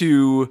went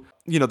to,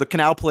 you know, the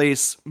Canal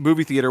Place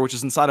movie theater, which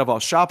is inside of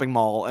a shopping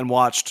mall, and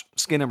watched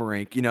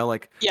Skinamarink. You know,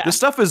 like this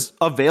stuff is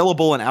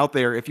available and out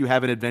there if you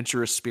have an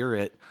adventurous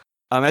spirit.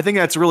 I think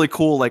that's really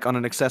cool, like on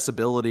an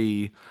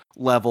accessibility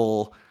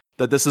level,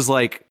 that this is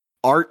like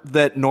art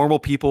that normal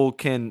people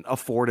can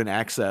afford and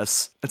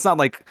access. It's not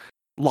like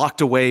locked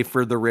away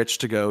for the rich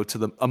to go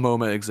to a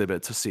MoMA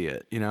exhibit to see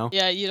it, you know?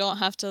 Yeah, you don't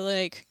have to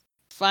like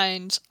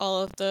find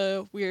all of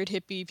the weird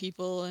hippie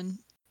people and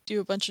do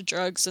a bunch of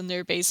drugs in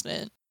their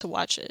basement to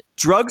watch it.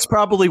 Drugs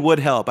probably would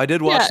help. I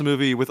did watch the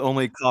movie with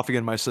only coffee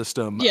in my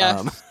system.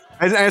 Yeah.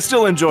 I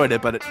still enjoyed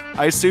it, but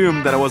I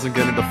assumed that I wasn't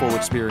getting the full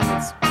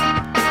experience.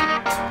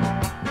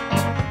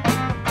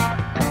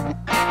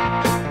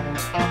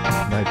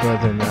 my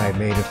brother and I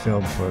made a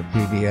film for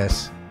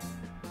PBS,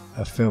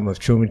 a film of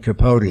Truman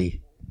Capote,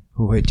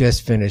 who had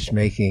just finished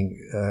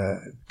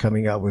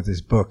coming out with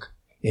his book,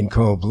 In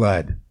Cold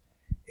Blood.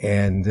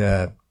 And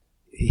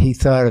he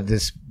thought of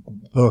this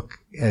book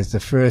as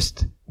the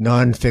first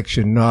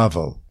nonfiction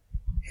novel,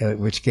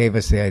 which gave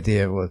us the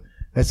idea, well,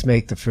 let's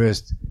make the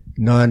first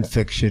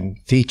nonfiction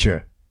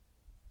feature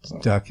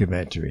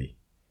documentary,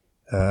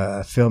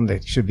 a film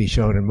that should be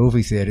shown in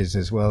movie theaters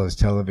as well as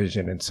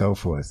television and so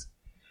forth.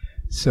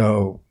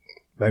 So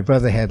my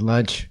brother had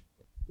lunch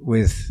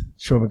with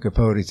Truman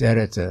Capote's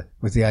editor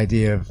with the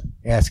idea of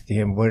asking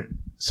him what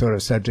sort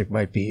of subject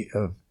might be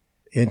of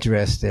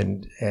interest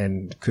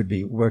and could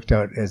be worked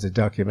out as a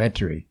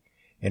documentary.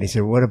 And he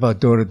said, what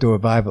about door-to-door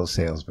Bible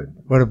salesman?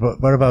 What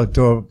about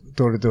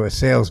door-to-door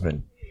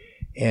salesman?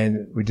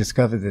 And we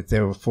discovered that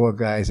there were 4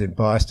 guys in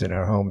Boston,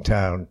 our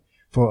hometown,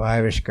 4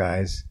 Irish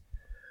guys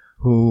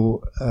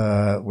who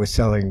were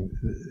selling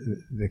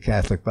the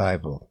Catholic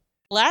Bible.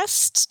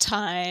 Last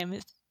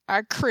time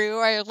our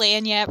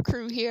Lagniappe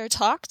crew here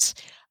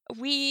talked,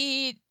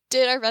 we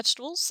did our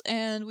vegetables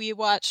and we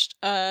watched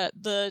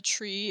the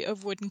Tree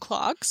of Wooden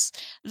Clogs.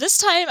 This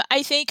time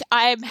I think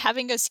I'm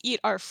having us eat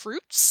our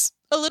fruits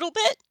a little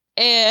bit,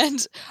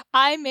 and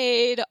I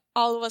made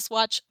all of us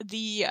watch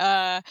the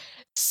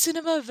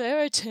Cinema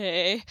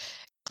Verite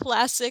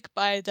classic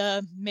by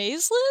the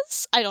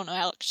Maisles. I don't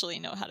actually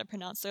know how to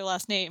pronounce their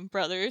last name,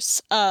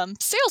 brothers.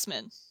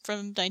 Salesman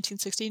from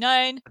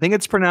 1969. I think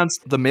it's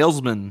pronounced the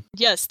Mailsman.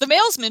 Yes, the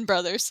Mailsman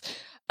brothers.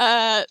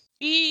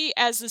 We,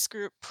 as this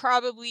group,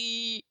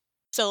 probably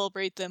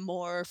celebrate them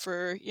more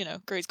for,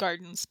 Gray's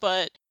Gardens,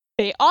 but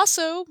they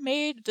also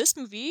made this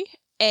movie,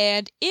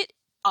 and it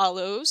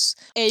follows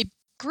a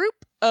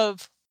group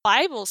of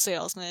Bible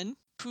salesmen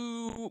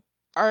who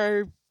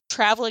are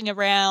traveling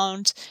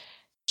around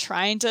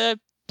trying to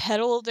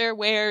peddle their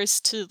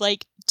wares to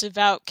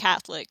devout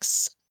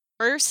Catholics,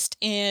 first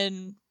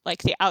in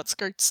the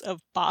outskirts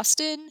of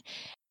Boston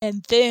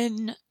and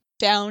then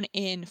down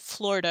in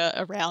Florida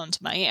around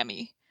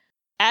Miami.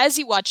 As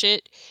you watch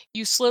it,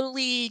 you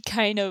slowly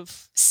kind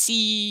of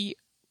see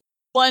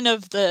one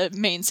of the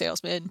main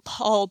salesmen,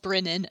 Paul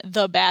Brennan,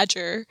 the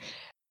Badger,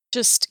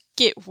 just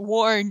get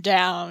worn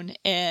down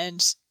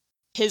and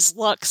his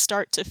luck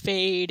start to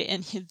fade,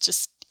 and he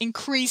just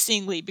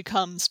increasingly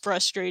becomes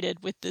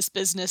frustrated with this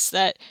business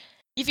that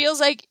he feels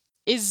like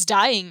is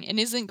dying and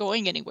isn't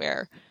going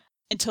anywhere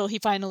until he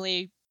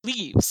finally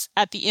leaves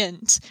at the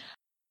end.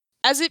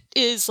 As it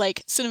is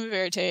Cinema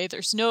Verite,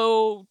 there's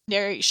no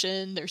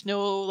narration, there's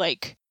no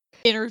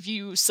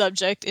interview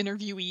subject,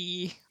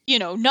 interviewee,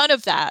 none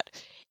of that.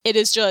 It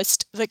is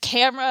just the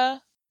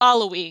camera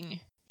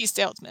following these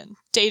salesmen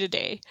day to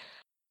day.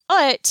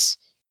 But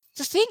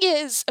the thing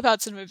is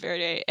about Cinema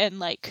Verite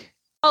and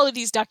all of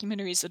these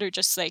documentaries that are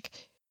just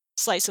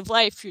slice of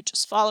life, you're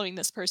just following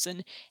this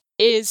person,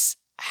 is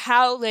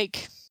how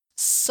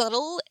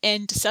subtle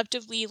and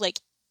deceptively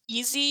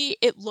easy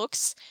it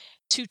looks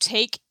to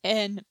take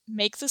and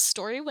make this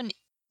story when,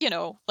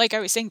 I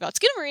was saying about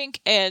Skinamarink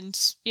and,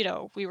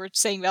 we were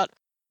saying about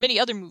many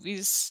other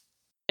movies,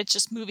 it's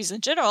just movies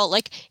in general,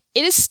 it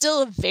is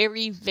still a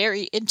very,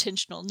 very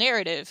intentional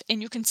narrative,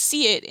 and you can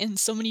see it in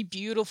so many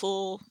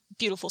beautiful,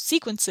 beautiful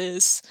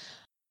sequences.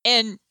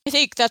 And I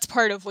think that's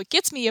part of what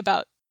gets me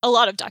about a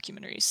lot of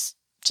documentaries,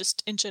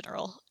 just in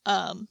general.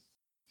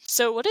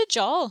 So what did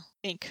y'all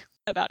think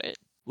about it?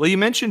 Well, you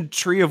mentioned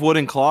Tree of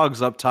Wooden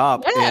Clogs up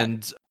top, Yeah.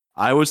 and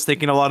I was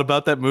thinking a lot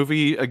about that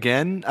movie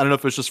again. I don't know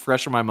if it was just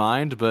fresh in my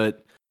mind,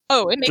 but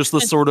it makes just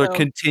the sense, sort of though.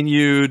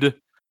 continued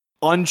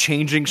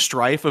unchanging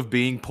strife of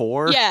being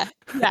poor. Yeah.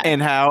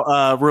 And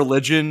how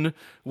religion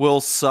will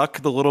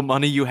suck the little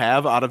money you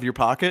have out of your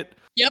pocket.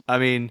 Yep. I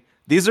mean,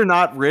 these are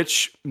not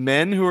rich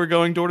men who are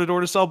going door to door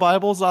to sell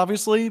Bibles,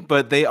 obviously,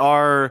 but they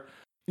are,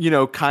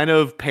 kind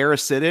of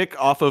parasitic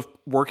off of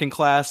working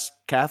class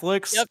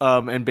Catholics. Yep.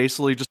 And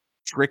basically just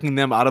tricking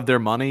them out of their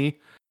money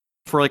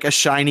for a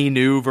shiny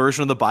new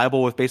version of the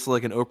Bible with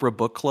basically an Oprah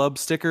Book Club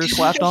sticker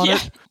slapped on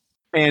it.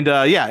 And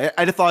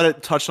I just thought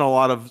it touched on a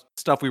lot of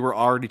stuff we were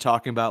already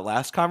talking about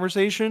last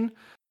conversation.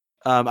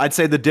 I'd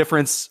say the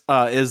difference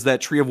is that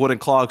Tree of Wooden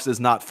Clogs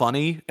is not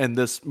funny, and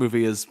this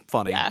movie is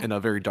funny in a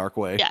very dark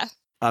way. Yeah.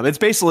 It's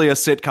basically a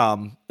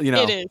sitcom.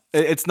 It is.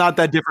 It's not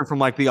that different from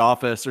The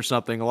Office or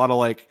something. A lot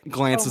of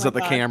glances at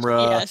the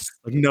camera, yes.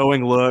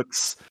 knowing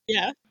looks.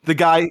 Yeah. The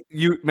guy,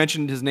 you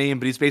mentioned his name,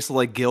 but he's basically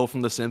like Gil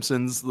from The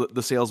Simpsons,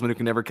 the salesman who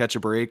can never catch a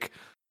break.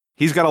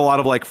 He's got a lot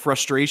of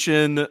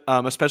frustration,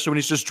 especially when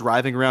he's just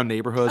driving around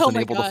neighborhoods and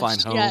able to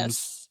find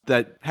homes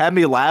that had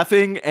me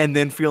laughing and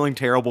then feeling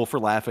terrible for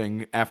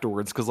laughing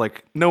afterwards because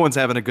no one's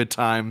having a good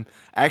time.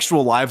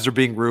 Actual lives are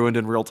being ruined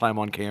in real time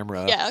on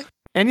camera. Yeah.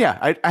 And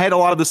I had a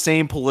lot of the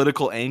same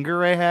political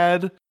anger I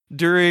had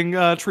during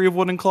Tree of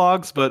Wooden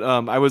Clogs, but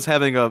I was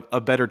having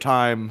a better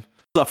time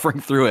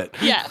suffering through it.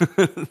 Yeah.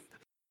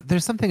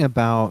 There's something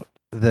about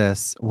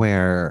this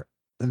where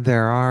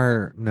there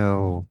are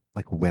no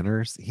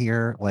winners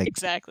here.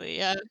 Exactly.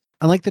 Yeah.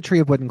 Unlike the Tree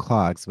of Wooden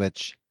Clogs,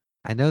 which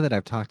I know that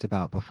I've talked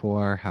about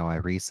before how I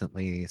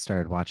recently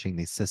started watching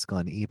these Siskel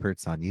and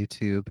Eberts on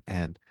YouTube,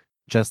 and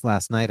just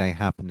last night I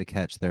happened to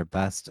catch their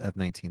best of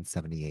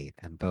 1978,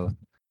 and both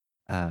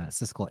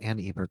Siskel and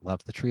Ebert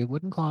love the Tree of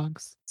Wooden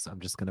Clogs, so I'm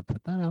just going to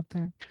put that out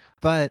there.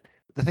 But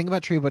the thing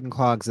about Tree of Wooden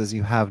Clogs is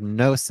you have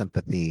no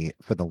sympathy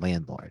for the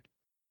landlord.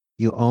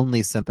 You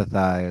only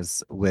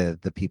sympathize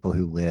with the people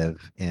who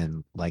live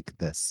in like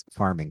this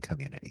farming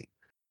community.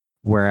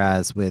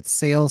 Whereas with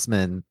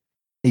Salesman,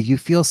 you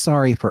feel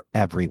sorry for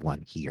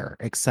everyone here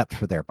except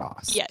for their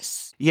boss.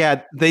 Yes.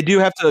 Yeah, they do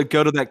have to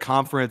go to that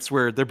conference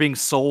where they're being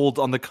sold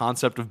on the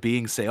concept of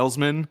being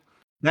salesmen.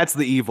 That's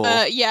the evil.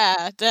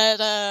 Yeah,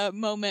 that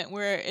moment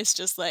where it's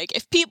just like,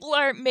 if people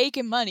aren't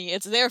making money,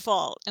 it's their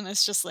fault. And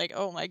it's just like,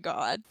 oh my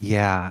God.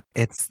 Yeah,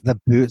 it's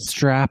the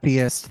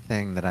bootstrappiest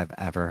thing that I've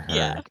ever heard.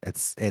 Yeah.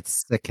 It's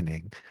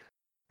sickening.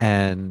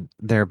 And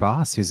their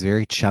boss, who's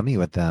very chummy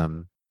with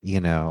them,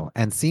 you know,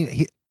 and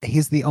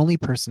he's the only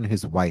person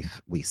whose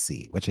wife we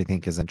see, which I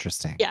think is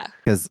interesting. Yeah.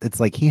 Because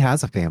it's like he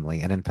has a family,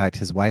 and in fact,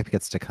 his wife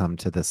gets to come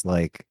to this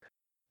like,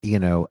 you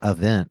know,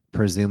 event,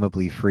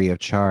 presumably free of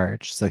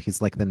charge. So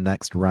he's like the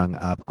next rung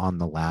up on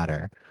the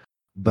ladder.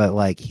 But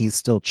like he's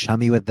still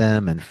chummy with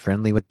them and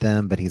friendly with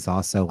them, but he's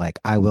also like,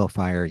 I will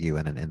fire you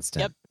in an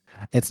instant. Yep.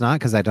 It's not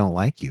because I don't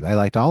like you. I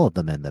liked all of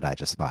the men that I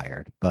just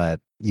fired, but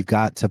you've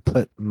got to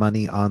put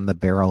money on the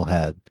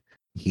barrelhead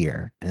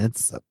here. And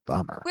it's a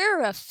bummer.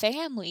 We're a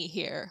family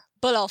here,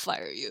 but I'll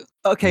fire you.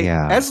 Okay,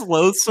 Yeah. as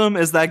loathsome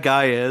as that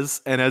guy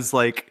is, and as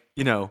like,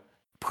 you know,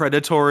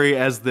 predatory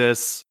as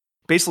this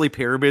basically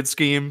pyramid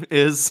scheme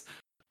is,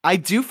 I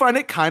do find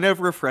it kind of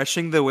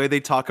refreshing the way they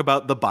talk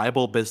about the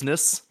Bible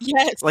business.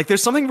 Yes. Like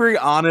there's something very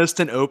honest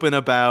and open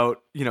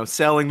about, you know,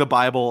 selling the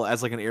Bible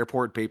as like an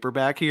airport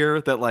paperback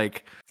here that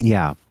like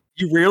Yeah.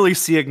 you rarely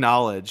see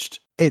acknowledged.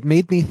 It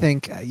made me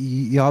think,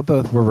 y'all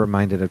both were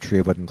reminded of Tree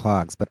of Wooden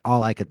Clogs, but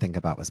all I could think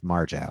about was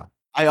Marjo.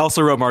 I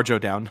also wrote Marjo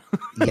down.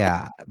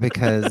 Yeah,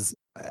 because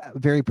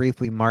very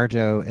briefly,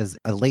 Marjo is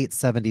a late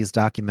 70s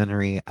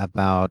documentary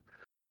about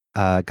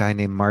a guy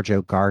named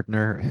Marjo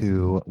Gardner,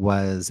 who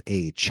was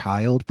a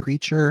child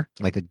preacher,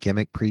 like a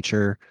gimmick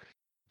preacher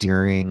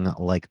during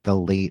like the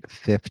late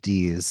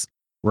 50s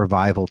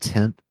revival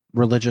tent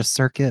religious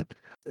circuit.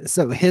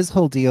 So his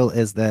whole deal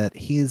is that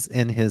he's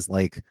in his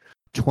like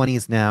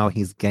 20s now.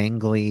 He's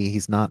gangly.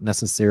 He's not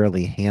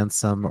necessarily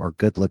handsome or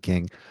good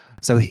looking.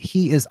 So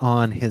he is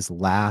on his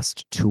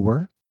last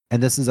tour.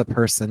 And this is a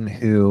person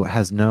who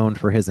has known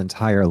for his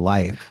entire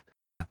life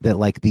that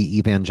like the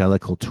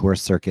evangelical tour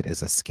circuit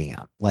is a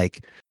scam.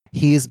 Like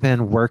he's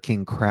been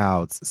working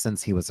crowds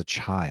since he was a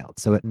child.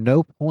 So at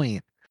no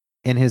point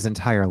in his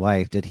entire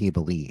life did he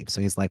believe.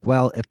 So he's like,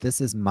 well, if this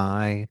is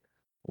my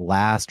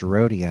last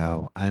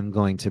rodeo, I'm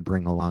going to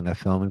bring along a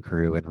film and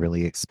crew and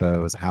really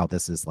expose how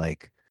this is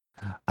like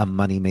a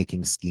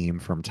money-making scheme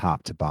from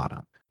top to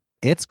bottom.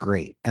 It's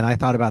great. And I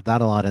thought about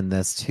that a lot in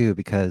this too,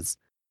 because,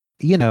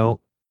 you know,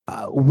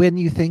 when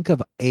you think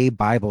of a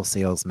Bible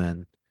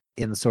salesman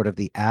in sort of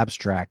the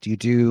abstract, you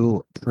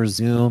do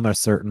presume a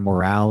certain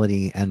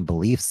morality and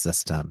belief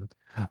system.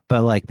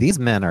 But like these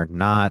men are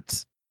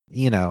not,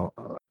 you know,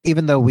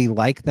 even though we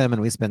like them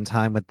and we spend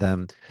time with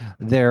them,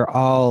 they're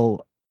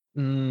all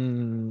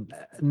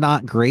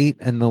not great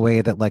in the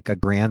way that like a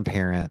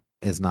grandparent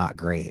is not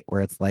great,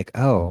 where it's like,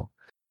 oh,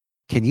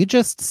 can you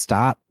just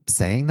stop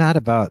saying that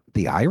about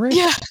the Irish?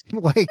 Yeah.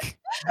 Like,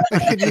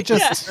 can you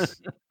just,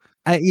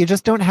 you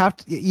just don't have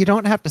to, you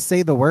don't have to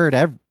say the word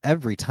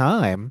every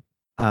time.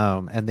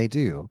 And they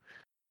do.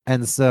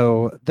 And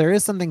so there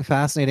is something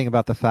fascinating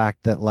about the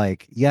fact that,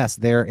 like, yes,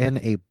 they're in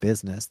a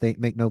business. They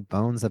make no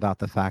bones about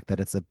the fact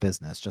that it's a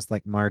business, just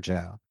like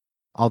Marjo.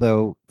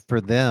 Although for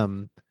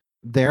them,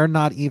 they're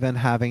not even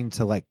having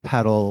to like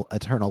peddle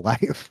eternal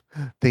life.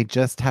 They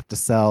just have to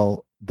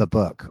sell the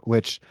book,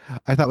 which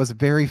I thought was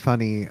very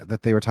funny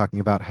that they were talking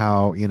about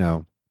how, you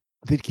know,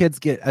 the kids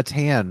get a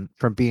tan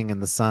from being in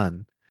the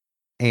sun,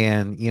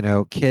 and, you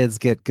know, kids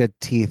get good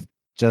teeth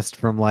just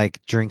from like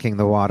drinking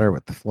the water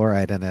with the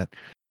fluoride in it.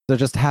 So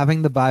just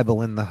having the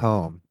Bible in the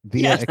home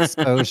via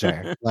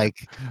exposure,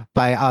 like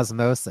by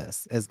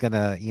osmosis, is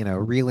gonna, you know,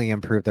 really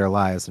improve their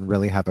lives and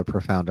really have a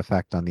profound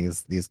effect on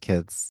these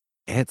kids.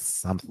 It's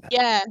something.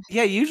 Yeah.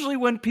 Yeah, usually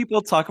when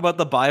people talk about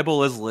the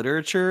Bible as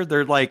literature,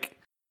 they're like,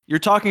 you're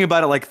talking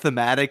about it like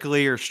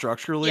thematically or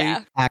structurally.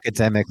 Yeah.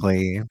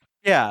 Academically.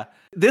 Yeah.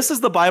 This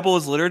is the Bible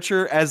as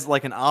literature as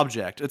like an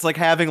object. It's like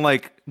having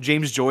like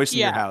James Joyce in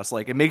your house.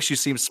 Like it makes you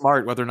seem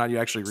smart whether or not you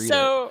actually read it.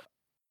 So,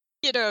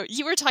 you know,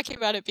 you were talking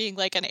about it being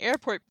like an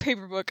airport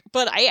paper book,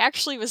 but I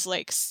actually was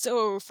like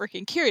so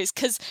freaking curious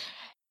because,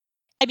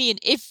 I mean,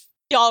 if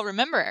y'all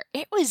remember,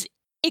 it was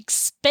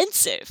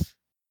expensive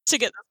to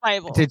get the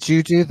Bible. Did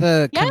you do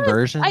the Yes,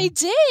 conversion? I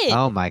did.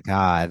 Oh my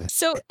God.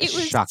 So it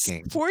was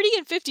shocking. $40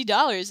 and $50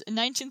 in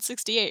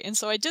 1968. And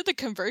so I did the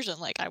conversion.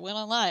 Like I went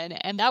online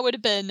and that would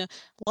have been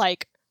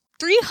like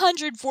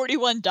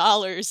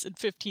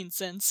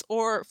 $341.15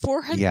 or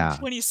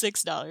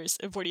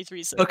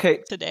 $426.43 Okay.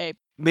 today.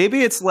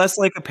 Maybe it's less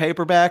like a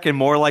paperback and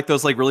more like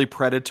those like really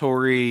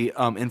predatory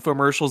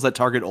infomercials that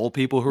target old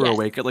people who are Yes.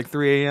 awake at like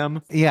 3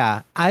 a.m.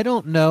 Yeah, I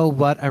don't know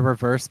what a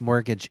reverse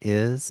mortgage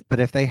is, but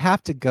if they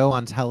have to go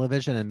on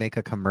television and make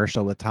a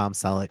commercial with Tom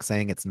Selleck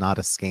saying it's not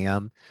a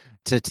scam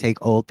to take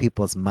old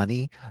people's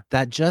money,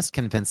 that just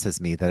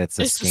convinces me that it's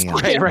a It's a scam.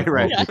 scam. Right, with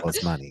right. Old Yeah.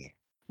 people's money.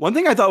 One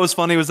thing I thought was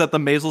funny was that the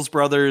Maisels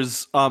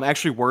brothers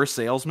actually were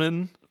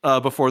salesmen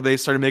before they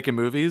started making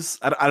movies.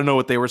 I don't know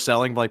what they were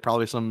selling, but like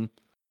probably some,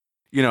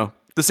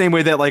 the same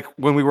way that like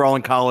when we were all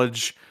in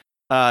college,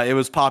 it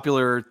was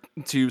popular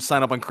to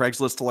sign up on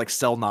Craigslist to like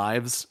sell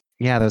knives.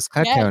 Yeah, those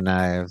Cutco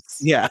knives.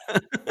 Yeah.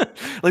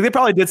 Like they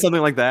probably did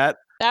something like that.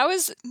 That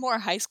was more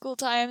high school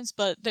times,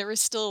 but there were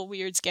still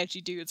weird,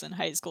 sketchy dudes in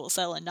high school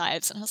selling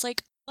knives. And I was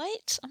like,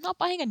 what? I'm not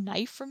buying a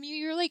knife from you.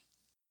 You're like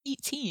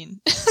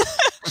 18.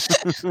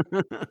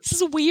 This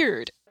is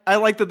weird. I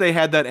like that they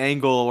had that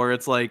angle where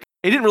it's like,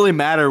 it didn't really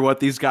matter what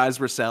these guys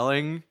were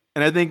selling.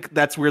 And I think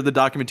that's where the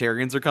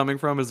documentarians are coming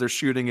from, is they're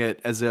shooting it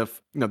as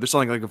if, they're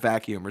selling like a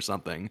vacuum or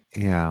something.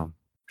 Yeah.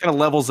 Kind of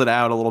levels it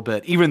out a little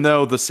bit, even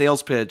though the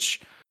sales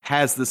pitch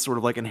has this sort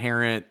of like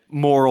inherent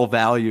moral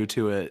value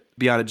to it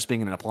beyond it just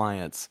being an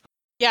appliance.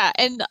 Yeah,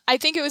 and I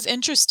think it was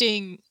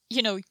interesting,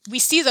 we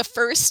see the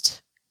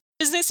first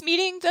business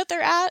meeting that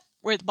they're at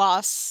where the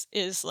boss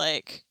is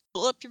like,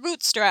 pull up your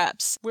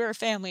bootstraps. We're a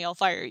family, I'll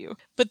fire you.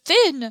 But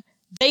then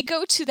they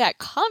go to that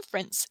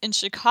conference in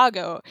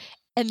Chicago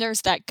and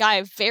there's that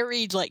guy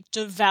very like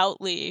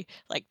devoutly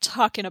like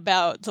talking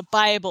about the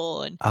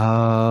Bible and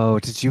Oh,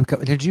 did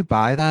you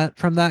buy that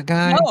from that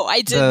guy? No,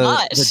 I did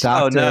not. The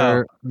Oh, Dr.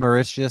 no.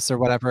 Mauritius or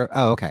whatever.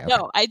 Oh, okay.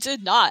 No, I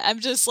did not. I'm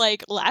just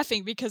like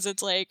laughing because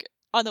it's like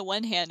on the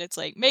one hand it's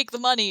like make the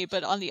money,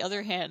 but on the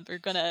other hand they're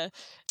gonna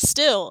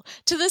still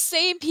to the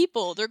same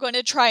people they're going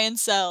to try and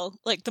sell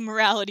like the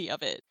morality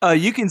of it.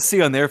 You can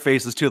see on their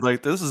faces too,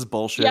 like, this is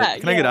bullshit. Yeah,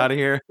 Can I get yeah. out of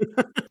here?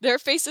 Their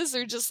faces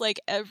are just like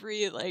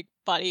every like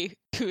body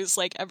who's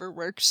like ever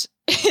worked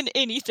in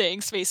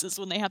anything's faces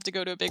when they have to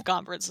go to a big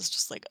conference. It's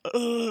just like,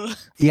 ugh.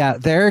 Yeah,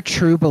 there are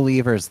true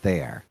believers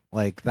there.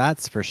 Like,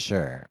 that's for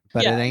sure.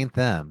 But Yeah. it ain't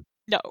them.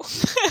 No.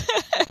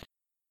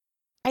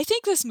 I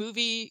think this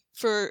movie,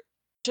 for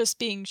just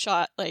being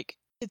shot like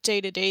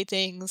day-to-day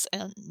things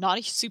and not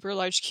a super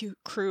large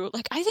crew,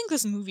 like I think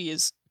this movie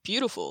is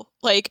beautiful.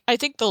 Like I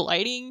think the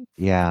lighting,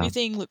 Yeah.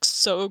 everything looks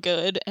so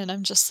good, and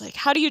I'm just like,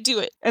 how do you do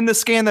it? And the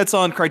scan that's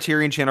on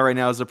Criterion Channel right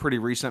now is a pretty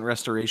recent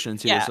restoration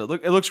too. Yeah. So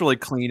it looks really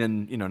clean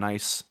and,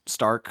 nice,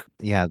 stark.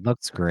 Yeah, it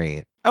looks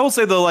great. I will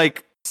say the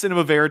like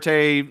cinema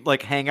verite,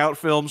 like hangout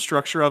film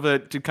structure of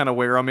it did kind of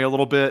wear on me a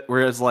little bit.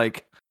 Whereas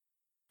like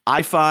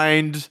I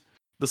find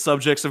the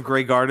subjects of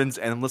Grey Gardens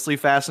endlessly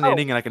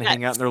fascinating, and I can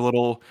hang out in their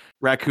little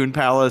raccoon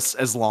palace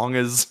as long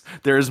as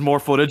there's more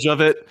footage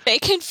of it. They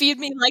can feed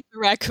me like the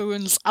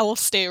raccoons. I will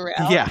stay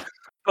around. Yeah.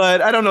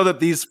 But I don't know that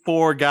these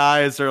 4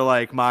 guys are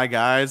like my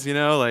guys,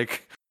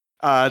 like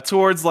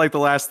towards like the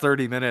last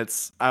 30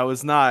 minutes, I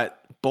was not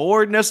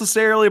bored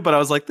necessarily, but I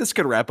was like, this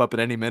could wrap up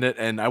at any minute,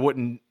 and I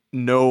wouldn't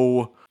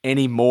know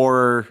any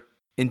more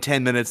in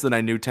 10 minutes than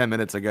I knew 10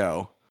 minutes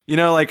ago.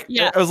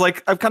 I was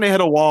like, I've kind of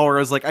hit a wall where I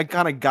was like, I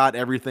kind of got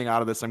everything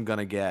out of this I'm going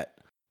to get.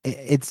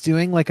 It's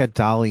doing like a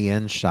dolly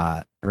in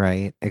shot,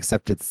 right?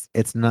 Except it's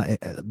not,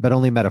 but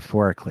only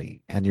metaphorically.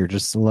 And you're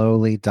just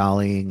slowly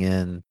dollying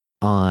in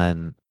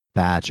on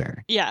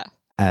Badger. Yeah.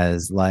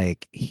 As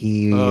like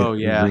he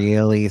yeah.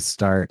 really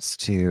starts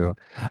to,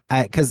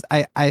 because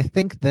I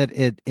think that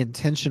it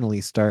intentionally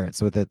starts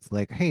with it's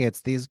like, hey,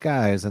 it's these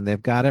guys and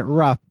they've got it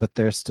rough, but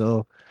they're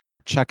still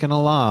chucking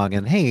along,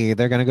 and hey,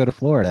 they're gonna go to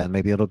Florida and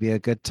maybe it'll be a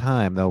good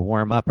time. They'll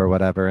warm up or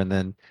whatever, and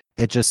then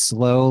it just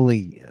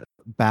slowly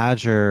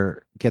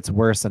Badger gets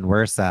worse and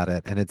worse at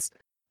it, and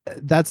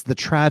that's the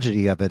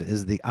tragedy of it.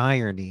 Is the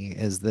irony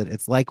is that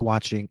it's like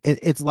watching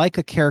it's like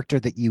a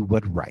character that you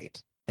would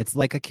write. It's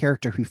like a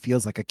character who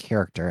feels like a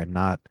character and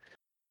not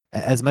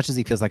as much as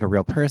he feels like a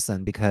real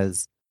person,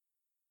 because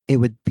it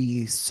would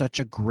be such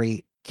a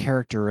great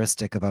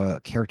characteristic of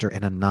a character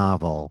in a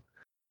novel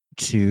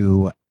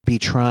to be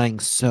trying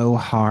so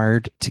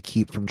hard to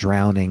keep from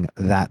drowning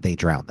that they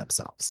drown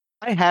themselves.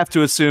 I have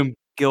to assume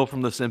Gil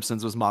from The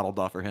Simpsons was modeled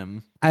off of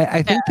him.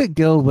 I think that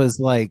Gil was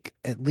like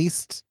at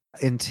least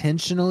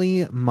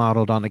intentionally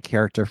modeled on a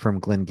character from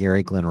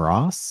Glengarry Glen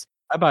Ross.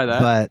 I buy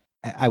that. But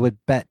I would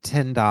bet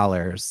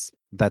 $10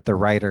 that the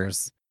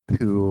writers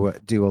who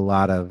do a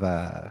lot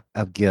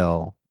of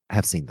Gil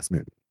have seen this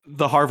movie.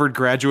 The Harvard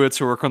graduates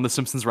who work on The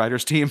Simpsons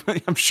writers team,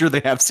 I'm sure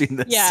they have seen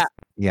this. Yeah.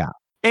 Yeah.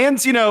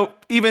 And,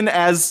 even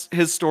as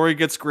his story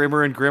gets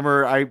grimmer and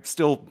grimmer, I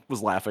still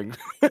was laughing.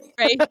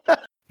 Right.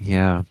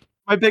 Yeah.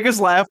 My biggest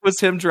laugh was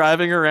him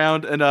driving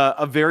around in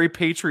a very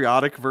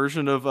patriotic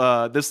version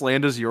of This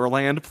Land Is Your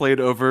Land played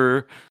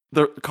over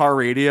the car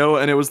radio,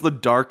 and it was the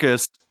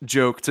darkest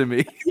joke to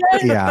me.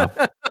 Yeah.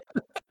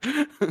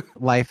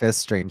 Life is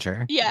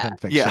stranger. Yeah. than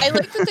fiction. Yeah. I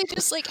like that they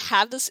just like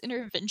have this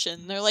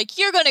intervention. They're like,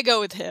 you're gonna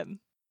go with him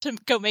to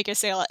go make a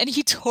sale, and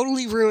he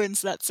totally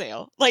ruins that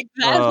sale. Like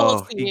that whole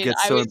Oh, he scene,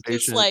 gets I so was just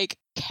impatient. like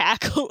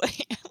cackling.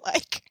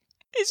 Like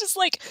He's just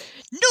like,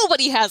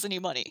 nobody has any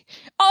money.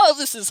 All of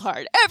this is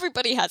hard.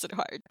 Everybody has it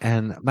hard.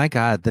 And my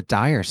God, the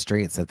dire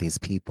straits of these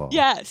people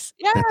Yes.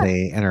 Yeah. that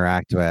they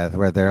interact with,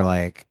 where they're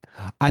like,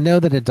 I know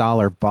that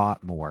 $1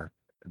 bought more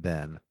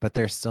then, but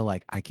they're still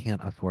like, I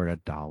can't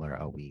afford $1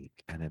 a week.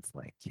 And it's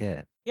like,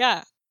 kid,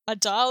 Yeah.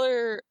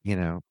 $1 you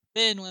know,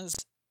 then was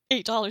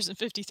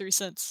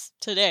 $8.53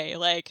 today.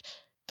 Like,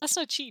 that's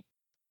not cheap.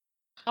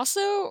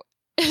 Also,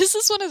 this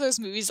is one of those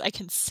movies I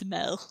can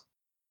smell.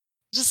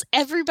 Just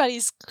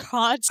everybody's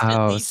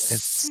constantly it's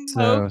so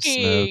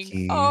smoking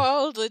smoky.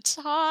 all the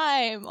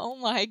time. Oh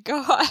my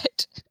God.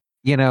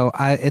 You know,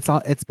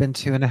 it's been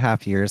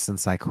 2.5 years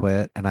since I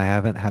quit, and I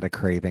haven't had a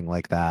craving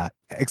like that,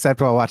 except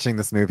while watching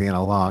this movie in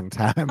a long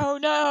time. Oh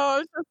no,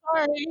 I'm so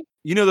sorry.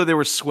 You know that they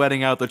were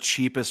sweating out the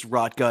cheapest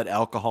rot gut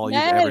alcohol you've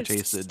ever Yes.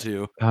 tasted,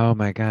 too. Oh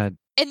my God.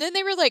 And then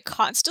they were like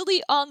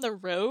constantly on the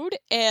road,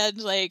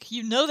 and like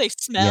they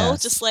smell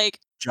Yes. just like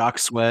Jock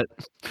sweat.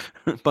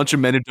 A bunch of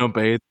men who don't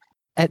bathe.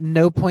 At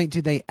no point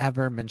do they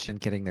ever mention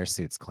getting their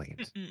suits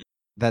cleaned. mm-mm.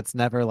 That's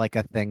never like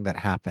a thing that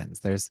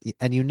happens.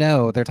 And you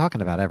know, they're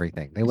talking about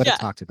everything. They would have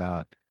Yeah. talked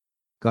about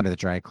going to the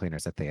dry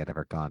cleaners if they had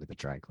ever gone to the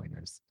dry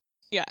cleaners.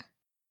 Yeah.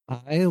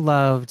 I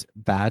loved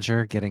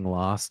Badger getting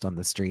lost on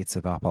the streets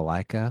of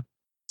Opelika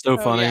So Oh,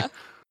 funny. yeah.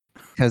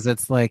 because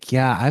it's like,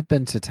 yeah, I've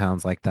been to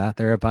towns like that.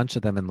 There are a bunch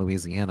of them in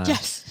Louisiana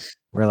Yes.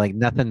 where like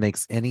nothing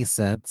makes any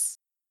sense.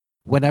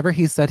 Whenever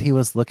he said he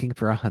was looking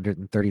for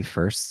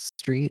 131st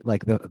Street,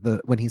 like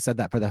the when he said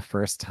that for the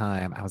first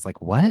time, I was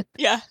like, what?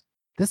 Yeah.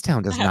 This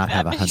town does I have not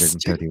have that many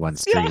 131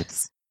 streets. Yeah.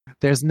 streets.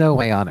 There's no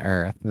way on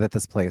earth that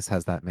this place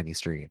has that many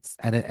streets,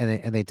 and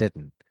they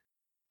didn't.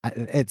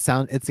 It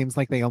seems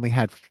like they only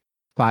had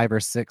 5 or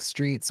 6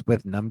 streets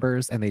with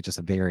numbers, and they just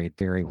varied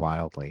very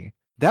wildly.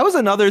 That was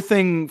another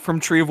thing from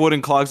Tree of Wood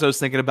and Clogs I was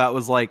thinking about,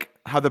 was like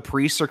how the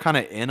priests are kind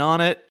of in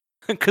on it.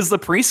 Because the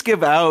priests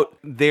give out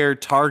their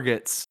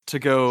targets to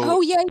go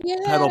Oh yeah,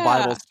 peddle yeah.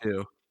 Bibles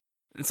to.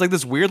 It's like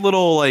this weird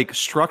little like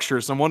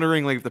structure. So I'm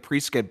wondering like if the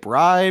priests get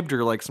bribed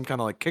or like some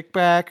kind of like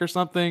kickback or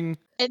something.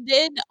 And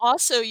then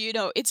also,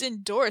 it's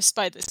endorsed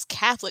by this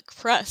Catholic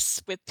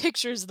press with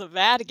pictures of the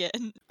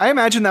Vatican. I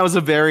imagine that was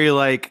a very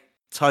like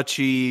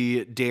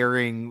touchy,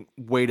 daring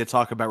way to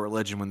talk about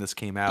religion when this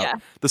came out. Yeah.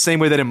 The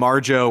same way that in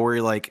Marjo,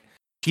 where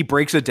he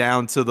breaks it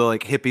down to the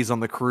like hippies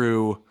on the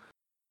crew,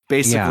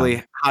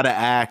 basically how to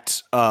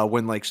act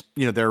when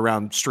they're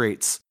around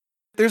straights.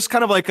 There's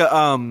kind of like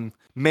a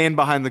man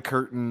behind the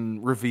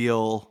curtain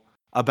reveal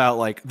about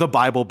like the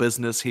Bible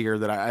business here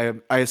that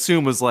I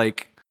assume was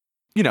like,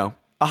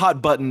 a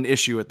hot button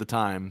issue at the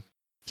time.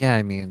 Yeah,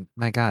 I mean,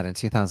 my God, in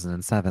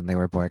 2007 they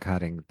were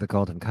boycotting the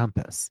Golden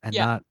Compass, and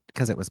Yeah. not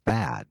because it was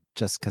bad,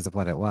 just because of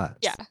what it was.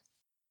 Yeah.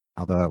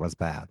 Although it was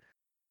bad.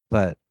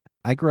 But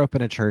I grew up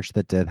in a church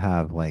that did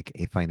have like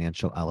a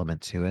financial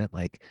element to it.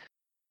 Like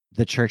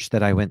the church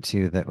that I went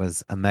to that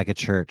was a mega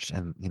church,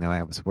 and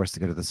I was forced to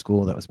go to the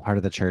school that was part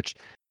of the church.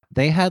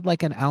 They had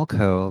like an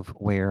alcove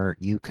where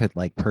you could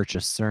like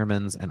purchase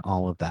sermons and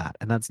all of that.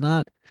 And that's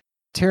not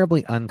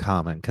terribly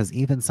uncommon, because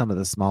even some of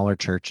the smaller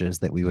churches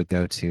that we would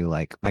go to,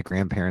 like my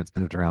grandparents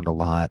moved around a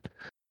lot.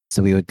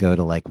 So we would go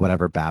to like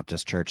whatever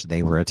Baptist church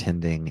they were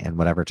attending in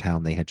whatever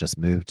town they had just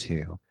moved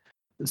to.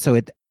 So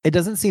it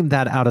doesn't seem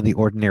that out of the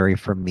ordinary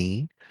for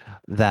me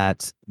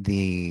that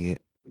the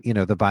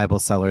Bible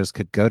sellers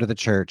could go to the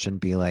church and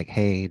be like,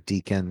 hey,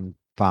 deacon,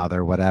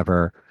 father,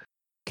 whatever,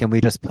 can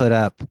we just put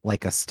up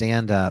like a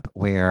stand up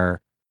where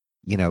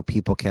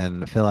people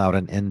can fill out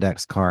an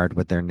index card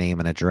with their name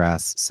and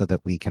address so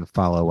that we can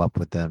follow up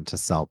with them to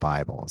sell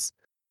Bibles.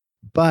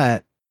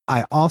 But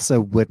I also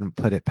wouldn't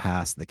put it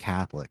past the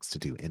Catholics to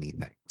do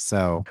anything.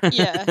 So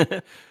Yeah.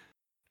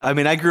 I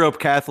mean, I grew up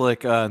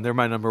Catholic. They're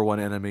my number one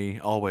enemy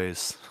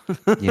always.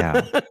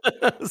 Yeah.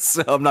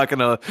 So I'm not going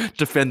to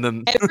defend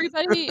them.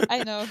 Everybody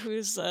I know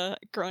who's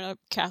grown up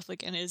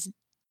Catholic and is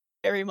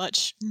very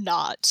much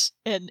not,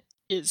 and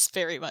is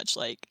very much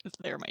like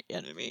they're my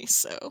enemy.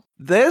 So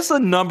There's the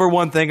number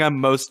one thing I'm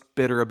most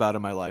bitter about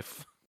in my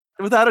life.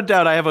 Without a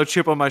doubt, I have a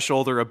chip on my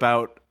shoulder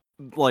about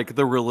like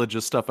the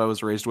religious stuff I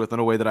was raised with in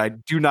a way that I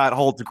do not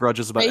hold the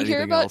grudges about I anything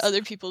hear about else.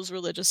 other people's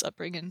religious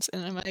upbringings,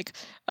 and I'm like,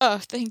 oh,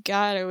 thank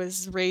God I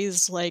was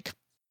raised like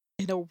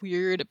in a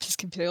weird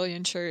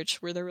Episcopalian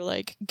church where there were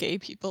like gay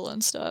people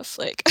and stuff.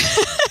 Like,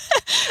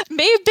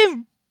 may have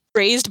been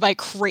raised by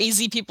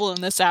crazy people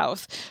in the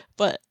South,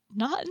 but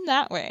not in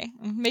that way.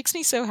 It makes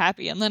me so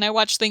happy. And then I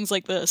watch things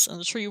like this and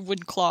the Tree of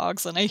Wood and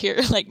Clogs, and I hear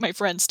like my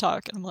friends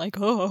talk, and I'm like,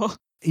 oh.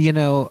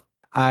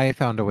 I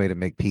found a way to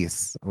make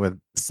peace with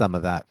some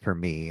of that for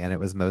me, and it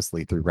was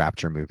mostly through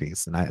Rapture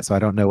movies. And so I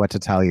don't know what to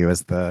tell you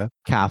as the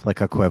Catholic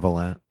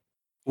equivalent.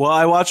 Well,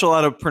 I watch a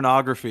lot of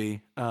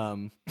pornography.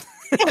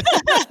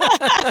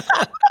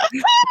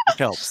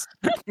 Helps.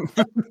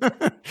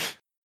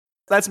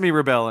 That's me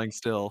rebelling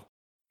still.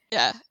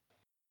 Yeah.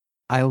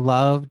 I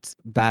loved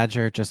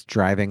Badger just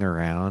driving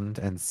around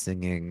and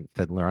singing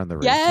Fiddler on the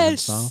Roof to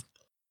himself. Yes.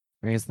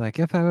 Where he's like,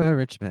 if I were a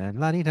rich man,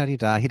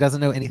 la-di-da-di-da. He doesn't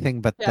know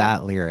anything but Yeah.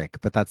 that lyric,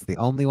 but that's the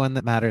only one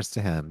that matters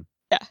to him.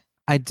 Yeah.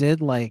 I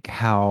did like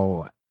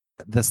how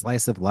the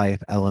slice of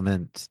life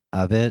element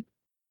of it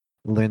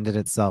lended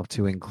itself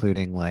to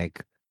including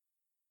like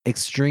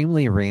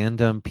extremely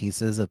random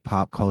pieces of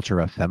pop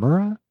culture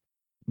ephemera,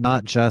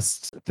 not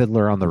just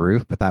Fiddler on the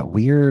Roof, but that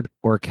weird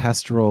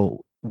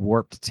orchestral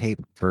warped tape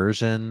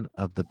version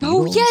of the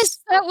Oh Beatles. yes,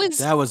 that was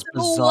That was so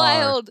bizarre.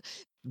 wild.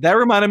 That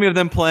reminded me of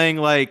them playing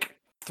like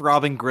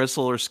Throbbing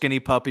Gristle or Skinny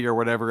Puppy or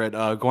whatever at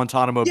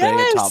Guantanamo Bay at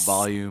top Yes!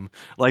 volume.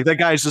 Like that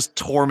guy's just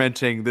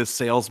tormenting this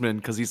salesman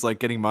because he's like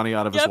getting money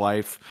out of his Yep.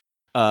 wife.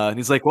 And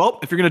he's like, well,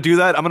 if you're going to do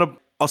that, I'm going to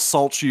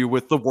assault you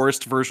with the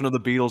worst version of the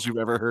Beatles you've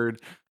ever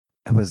heard.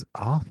 It was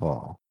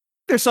awful.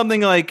 There's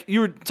something like you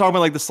were talking about,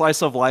 like the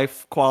slice of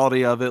life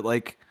quality of it.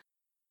 Like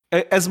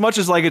as much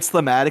as like it's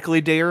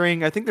thematically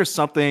daring, I think there's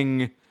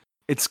something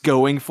it's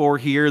going for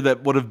here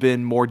that would have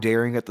been more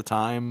daring at the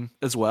time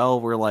as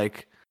well. Where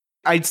like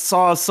I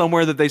saw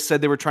somewhere that they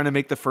said they were trying to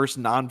make the first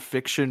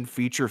nonfiction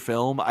feature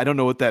film. I don't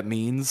know what that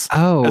means.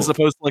 Oh, As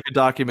opposed to like a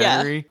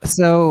documentary.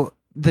 so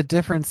the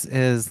difference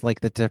is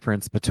like the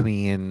difference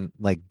between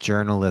like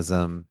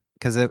journalism,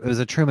 because it was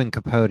a Truman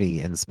Capote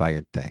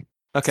inspired thing.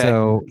 Okay.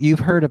 So you've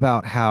heard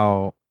about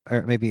how,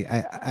 or maybe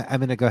I'm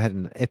going to go ahead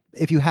and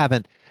if you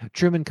haven't,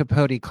 Truman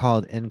Capote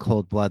called In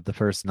Cold Blood the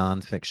first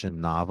nonfiction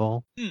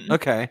novel,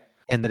 Okay.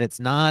 and that it's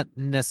not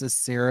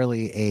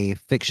necessarily a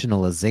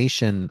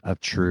fictionalization of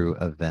true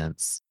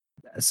events.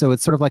 So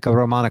it's sort of like a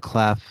roman à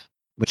clef,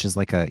 which is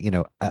like a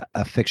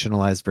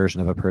fictionalized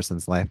version of a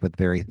person's life with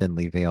very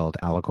thinly veiled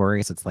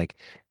allegories. It's like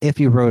if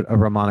you wrote a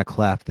roman à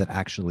clef that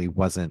actually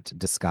wasn't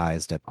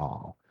disguised at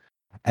all.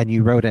 And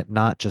you wrote it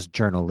not just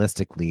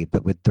journalistically,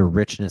 but with the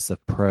richness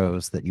of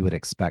prose that you would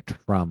expect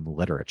from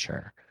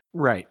literature.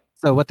 Right.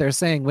 So what they're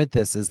saying with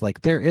this is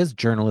like there is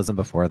journalism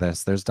before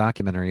this, there's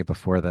documentary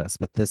before this,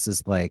 but this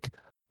is like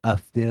a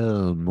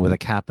film with a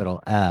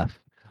capital F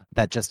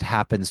that just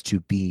happens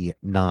to be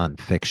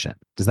nonfiction.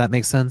 Does that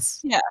make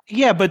sense?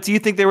 Yeah, but do you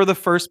think they were the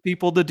first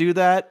people to do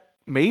that?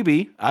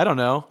 Maybe. I don't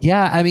know.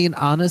 Yeah, I mean,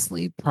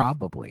 honestly,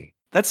 probably.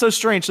 That's so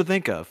strange to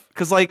think of.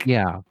 Because like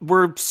Yeah.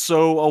 we're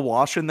so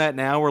awash in that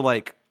now. We're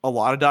like a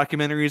lot of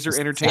documentaries are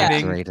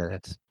entertaining.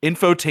 Saturated.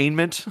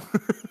 Infotainment.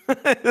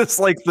 It's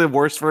like the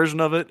worst version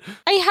of it.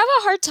 I have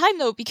a hard time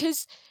though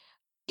because,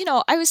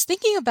 I was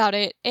thinking about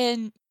it,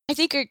 and I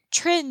think a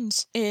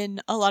trend in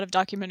a lot of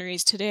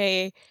documentaries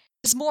today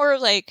is more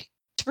like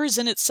to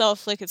present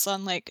itself like it's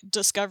on like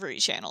Discovery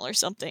Channel or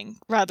something,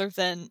 rather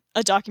than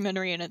a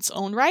documentary in its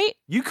own right.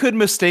 You could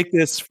mistake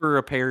this for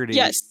a parody.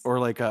 Yes. Or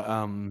like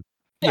a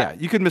yeah,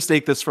 you could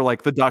mistake this for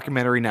like the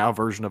documentary now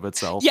version of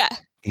itself. Yeah.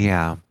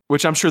 Yeah.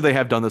 Which I'm sure they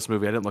have done this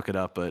movie. I didn't look it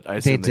up, but I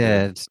They assume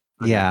did.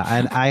 Okay. Yeah,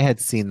 and I had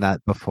seen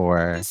that I before.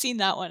 haven't seen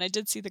that one. I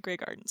did see the Grey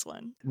Gardens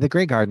one. The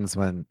Grey Gardens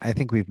one, I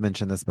think we've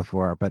mentioned this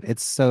before, but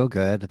it's so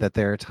good that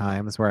there are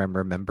times where I'm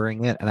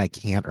remembering it and I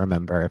can't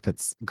remember if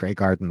it's Grey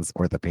Gardens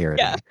or the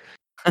parody. Yeah.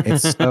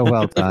 It's so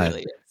well It done.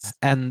 really is.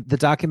 And the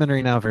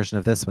documentary now version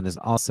of this one is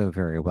also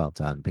very well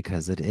done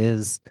because it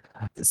is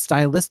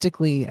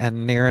stylistically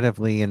and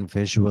narratively and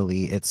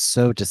visually, it's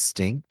so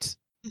distinct.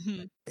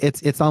 Mhm.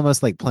 It's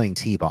almost like playing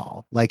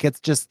t-ball. Like it's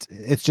just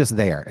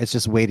there. It's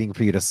just waiting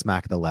for you to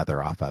smack the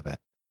leather off of it.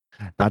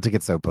 Not to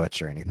get so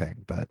butch or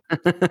anything, but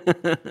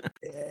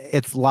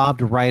it's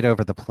lobbed right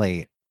over the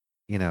plate,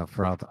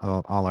 for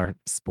all our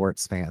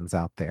sports fans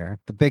out there.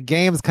 The big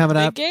game's coming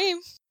Big up. game.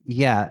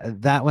 Yeah,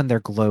 that one they're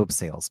globe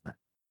salesmen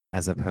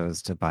as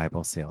opposed to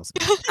Bible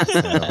salesmen.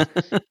 So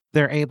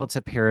they're able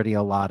to parody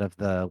a lot of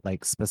the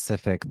like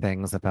specific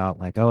things about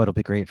like, oh, it'll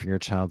be great for your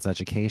child's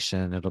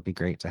education. It'll be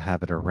great to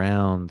have it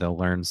around. They'll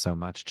learn so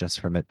much just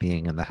from it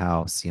being in the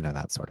house,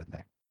 that sort of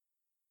thing.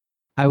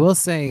 I will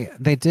say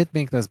they did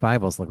make those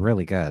Bibles look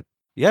really good.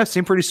 Yeah, it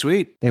seemed pretty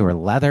sweet. They were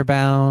leather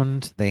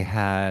bound. They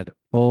had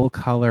full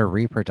color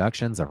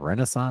reproductions of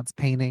Renaissance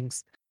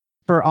paintings.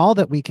 For all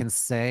that we can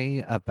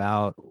say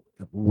about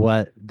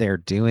what they're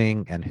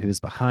doing and who's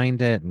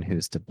behind it and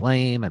who's to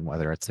blame and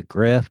whether it's a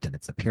grift and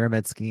it's a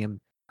pyramid scheme,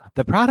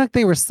 the product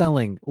they were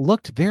selling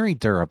looked very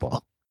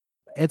durable.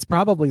 It's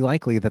probably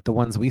likely that the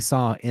ones we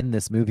saw in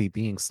this movie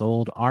being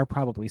sold are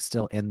probably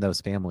still in those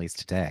families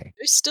today.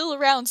 They're still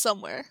around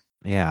somewhere.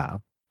 Yeah.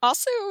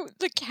 Also,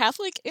 the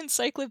Catholic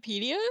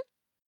Encyclopedia,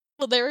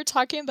 well, they were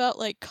talking about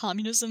like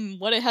communism,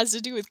 what it has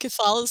to do with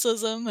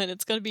Catholicism, and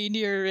it's going to be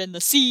near in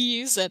the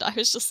seas, and I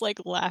was just like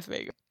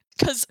laughing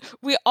because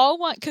we all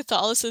want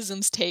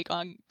Catholicism's take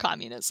on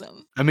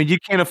communism. I mean, you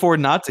can't afford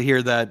not to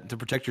hear that to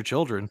protect your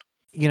children.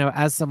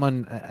 As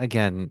someone,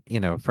 again,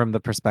 from the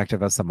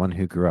perspective of someone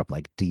who grew up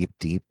like deep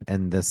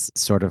in this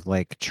sort of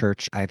like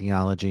church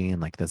ideology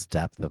and like this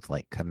depth of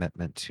like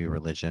commitment to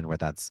religion where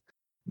that's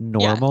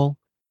normal.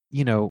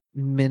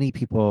 Many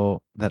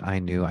people that I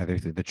knew either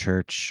through the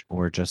church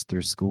or just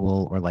through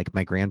school or like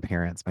my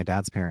grandparents, my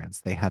dad's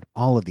parents, they had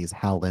all of these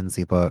Hal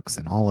Lindsey books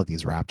and all of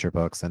these Rapture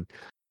books and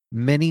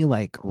many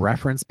like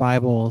reference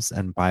Bibles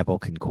and Bible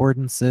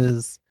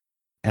concordances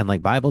and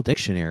like Bible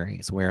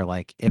dictionaries where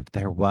like if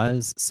there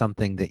was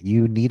something that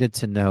you needed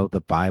to know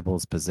the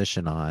Bible's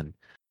position on,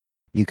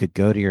 you could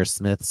go to your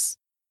Smith's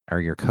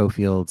or your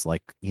Cofield's,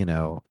 like,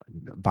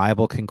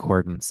 Bible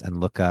concordance and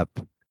look up,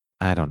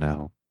 I don't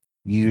know,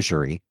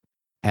 usury,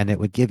 and it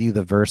would give you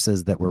the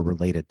verses that were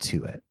related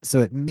to it. So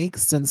it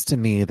makes sense to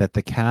me that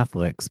the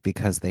Catholics,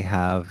 because they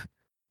have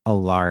a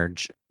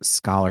large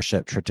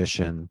scholarship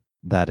tradition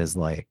that is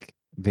like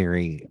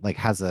very, like,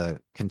 has a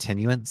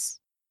continuance.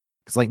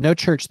 It's like no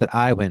church that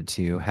I went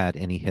to had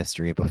any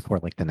history before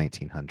like the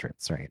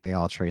 1900s, right? They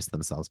all trace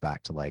themselves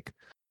back to like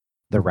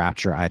the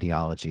rapture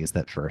ideologies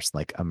that first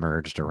like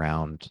emerged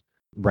around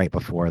right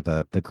before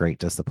the Great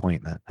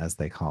Disappointment, as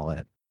they call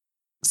it.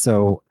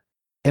 So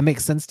it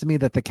makes sense to me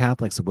that the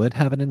Catholics would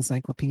have an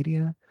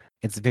encyclopedia.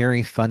 It's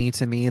very funny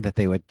to me that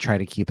they would try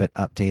to keep it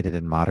updated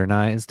and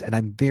modernized. And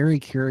I'm very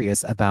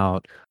curious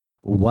about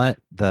what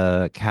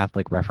the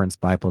Catholic Reference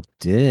Bible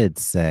did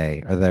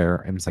say, or their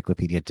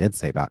encyclopedia did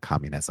say about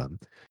communism.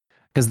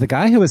 Because the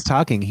guy who was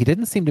talking, he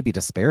didn't seem to be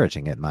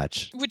disparaging it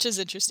much. Which is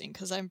interesting,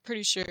 because I'm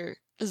pretty sure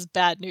is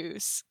bad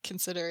news,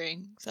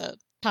 considering that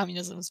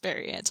communism is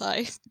very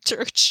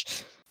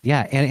anti-church.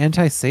 Yeah, and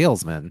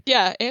anti-salesman.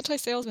 Yeah,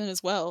 anti-salesman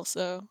as well,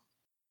 so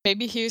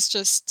maybe he was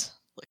just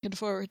looking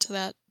forward to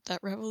that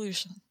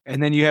revolution.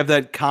 And then you have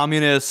that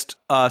communist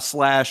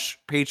slash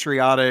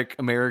patriotic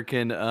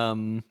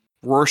American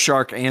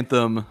Rorschach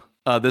anthem,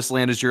 "This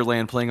Land Is Your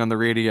Land," playing on the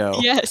radio.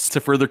 Yes. To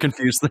further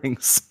confuse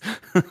things.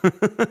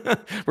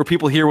 Where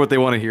people hear what they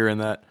want to hear in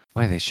that.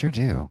 Boy, they sure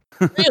do.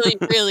 Really,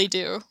 really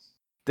do.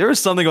 There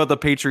was something about the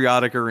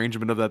patriotic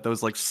arrangement of that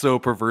was like so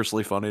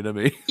perversely funny to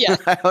me. Yeah.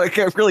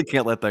 I really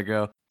can't let that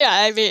go. Yeah,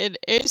 I mean,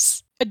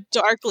 it's a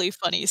darkly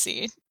funny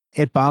scene.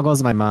 It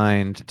boggles my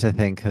mind to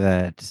think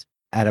that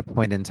at a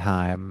point in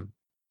time,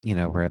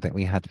 where that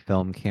we had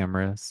film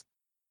cameras,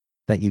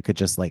 that you could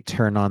just like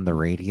turn on the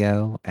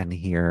radio and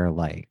hear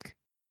like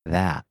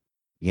that,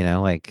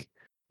 like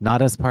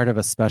not as part of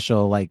a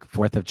special like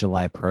 4th of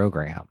July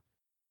program,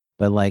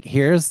 but like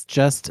here's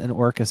just an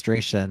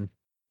orchestration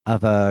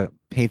of a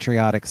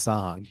patriotic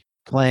song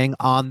playing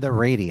on the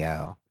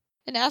radio.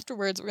 And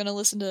afterwards, we're going to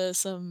listen to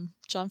some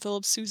John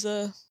Philip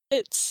Sousa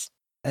hits.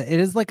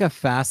 It is like a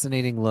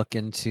fascinating look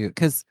into,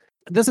 because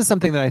this is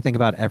something that I think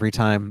about every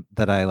time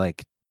that I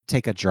like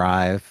take a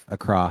drive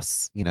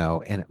across,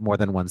 in more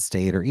than one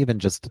state, or even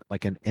just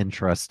like an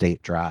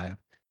intra-state drive,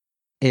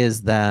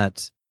 is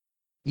that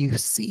you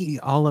see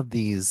all of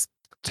these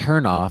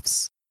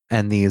turnoffs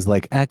and these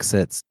like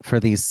exits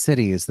for these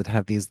cities that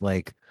have these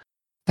like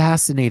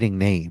fascinating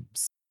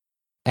names.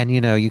 And,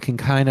 you can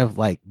kind of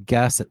like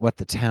guess at what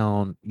the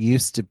town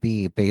used to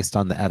be based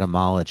on the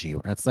etymology,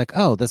 where it's like,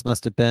 oh, this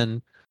must have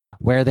been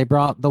where they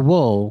brought the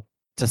wool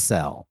to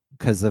sell,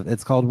 because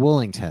it's called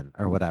Woolington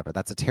or whatever.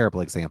 That's a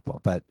terrible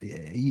example, but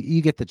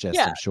you get the gist,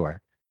 Yeah. I'm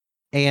sure.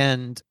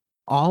 And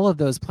all of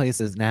those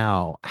places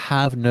now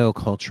have no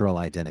cultural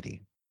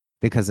identity,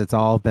 because it's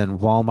all been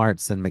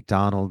Walmarts and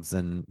McDonald's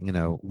and,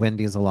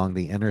 Wendy's along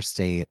the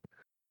interstate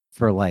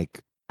for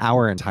like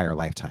our entire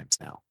lifetimes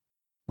now.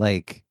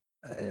 Like,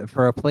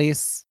 for a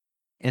place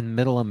in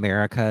middle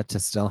America to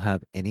still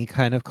have any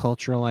kind of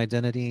cultural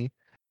identity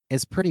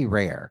is pretty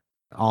rare,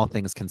 all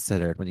things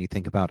considered, when you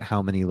think about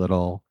how many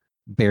little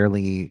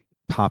barely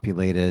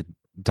populated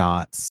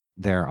dots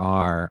there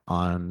are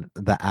on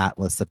the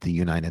atlas of the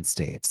United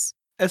States.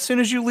 As soon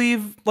as you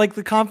leave like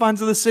the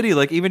confines of the city,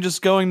 like even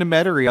just going to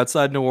Metairie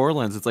outside New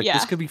Orleans, it's like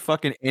this could be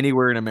fucking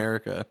anywhere in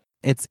America.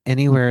 It's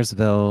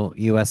anywheresville,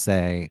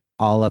 USA,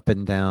 all up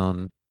and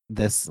down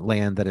this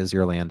land that is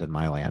your land and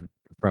my land,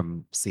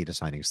 from sea to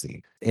shining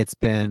sea. It's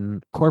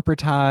been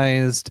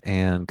corporatized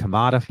and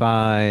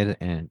commodified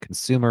and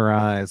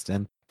consumerized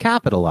and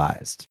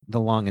capitalized, the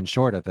long and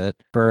short of it,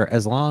 for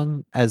as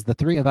long as the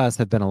three of us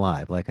have been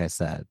alive, like I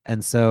said.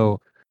 And so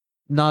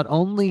not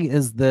only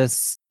is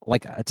this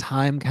like a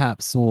time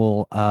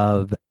capsule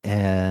of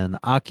an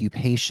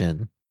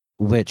occupation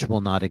which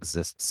will not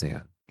exist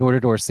soon,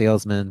 door-to-door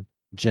salesman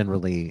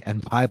generally,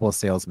 and Bible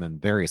salesman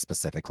very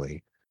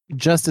specifically,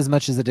 just as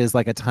much as it is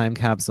like a time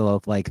capsule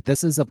of like,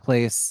 this is a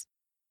place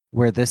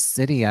where this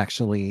city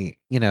actually,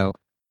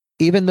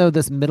 even though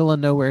this middle of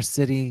nowhere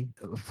city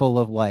full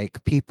of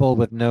like people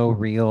with no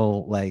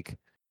real like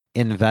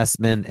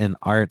investment in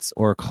arts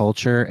or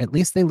culture, at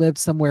least they lived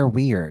somewhere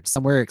weird,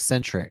 somewhere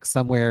eccentric,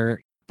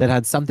 somewhere that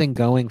had something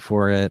going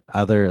for it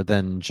other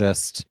than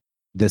just,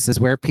 this is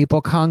where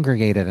people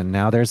congregated, and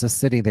now there's a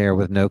city there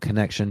with no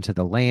connection to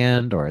the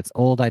land or its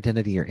old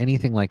identity or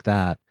anything like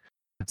that.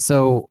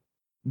 So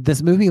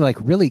this movie like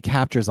really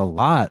captures a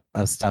lot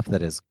of stuff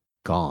that is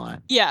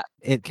gone. Yeah.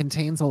 It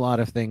contains a lot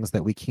of things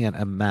that we can't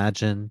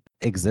imagine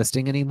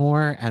existing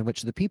anymore, and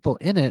which the people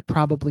in it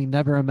probably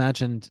never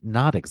imagined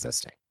not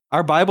existing.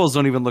 Our Bibles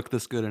don't even look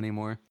this good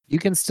anymore. You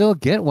can still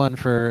get one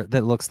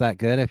that looks that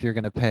good if you're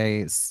going to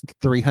pay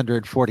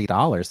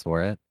 $340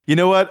 for it. You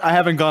know what? I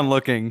haven't gone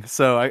looking,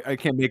 so I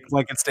can't make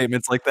blanket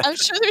statements like that. I'm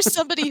sure there's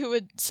somebody who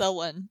would sell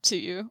one to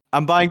you.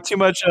 I'm buying too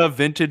much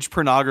vintage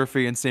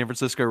pornography in San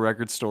Francisco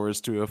record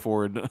stores to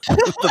afford the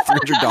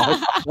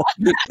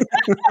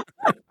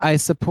 $300. I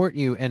support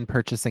you in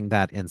purchasing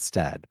that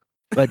instead.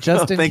 But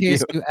just in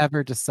case you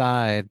ever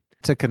decide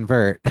to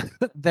convert,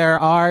 there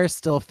are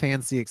still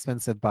fancy,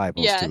 expensive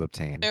Bibles Yeah, to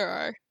obtain. there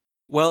are.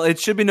 Well, it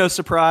should be no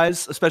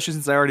surprise, especially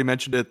since I already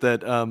mentioned it,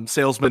 that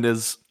Salesman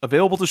is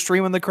available to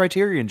stream on the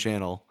Criterion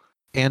channel.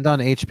 And on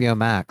HBO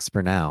Max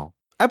for now.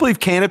 I believe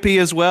Canopy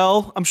as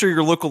well. I'm sure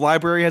your local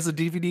library has a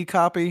DVD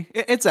copy.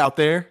 It's out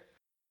there.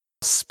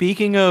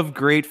 Speaking of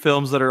great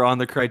films that are on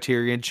the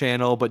Criterion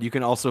channel, but you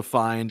can also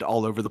find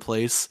all over the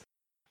place,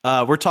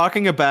 we're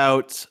talking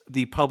about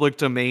the public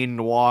domain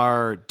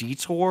noir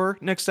Detour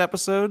next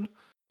episode.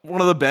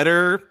 One of the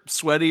better,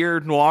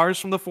 sweatier noirs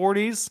from the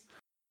 40s.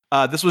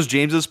 This was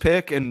James's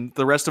pick, and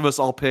the rest of us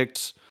all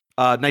picked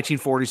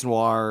 1940s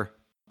noir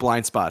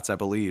blind spots, I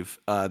believe,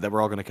 that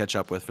we're all going to catch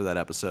up with for that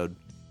episode.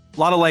 A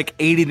lot of like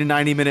 80 to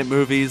 90 minute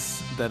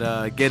movies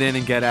that get in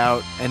and get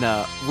out and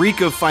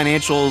reek of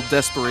financial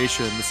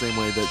desperation the same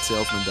way that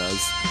Salesman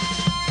does.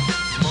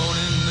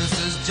 Morning,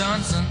 Mrs.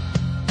 Johnson.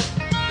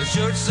 The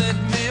church sent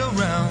me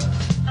around.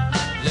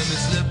 Let me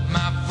slip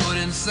my foot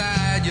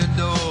inside your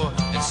door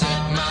and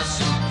set my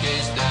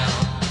suitcase down.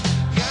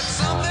 Got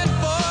something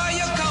for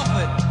your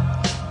comfort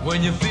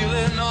when you're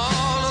feeling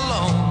all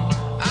alone.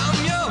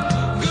 I'm your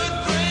good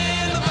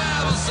friend, the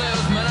Bible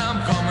salesman.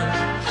 I'm coming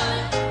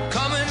for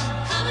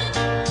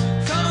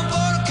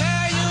to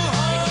carry you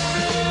home.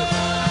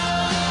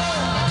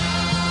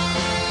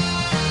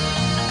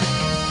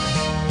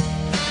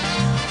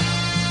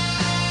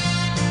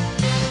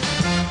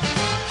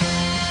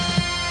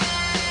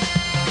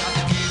 Got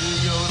the key to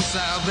your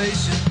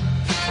salvation,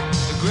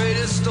 the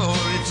greatest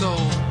story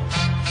told.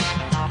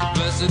 The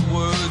blessed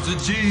words of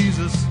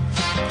Jesus,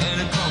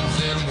 and it comes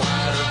in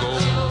white or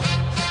gold.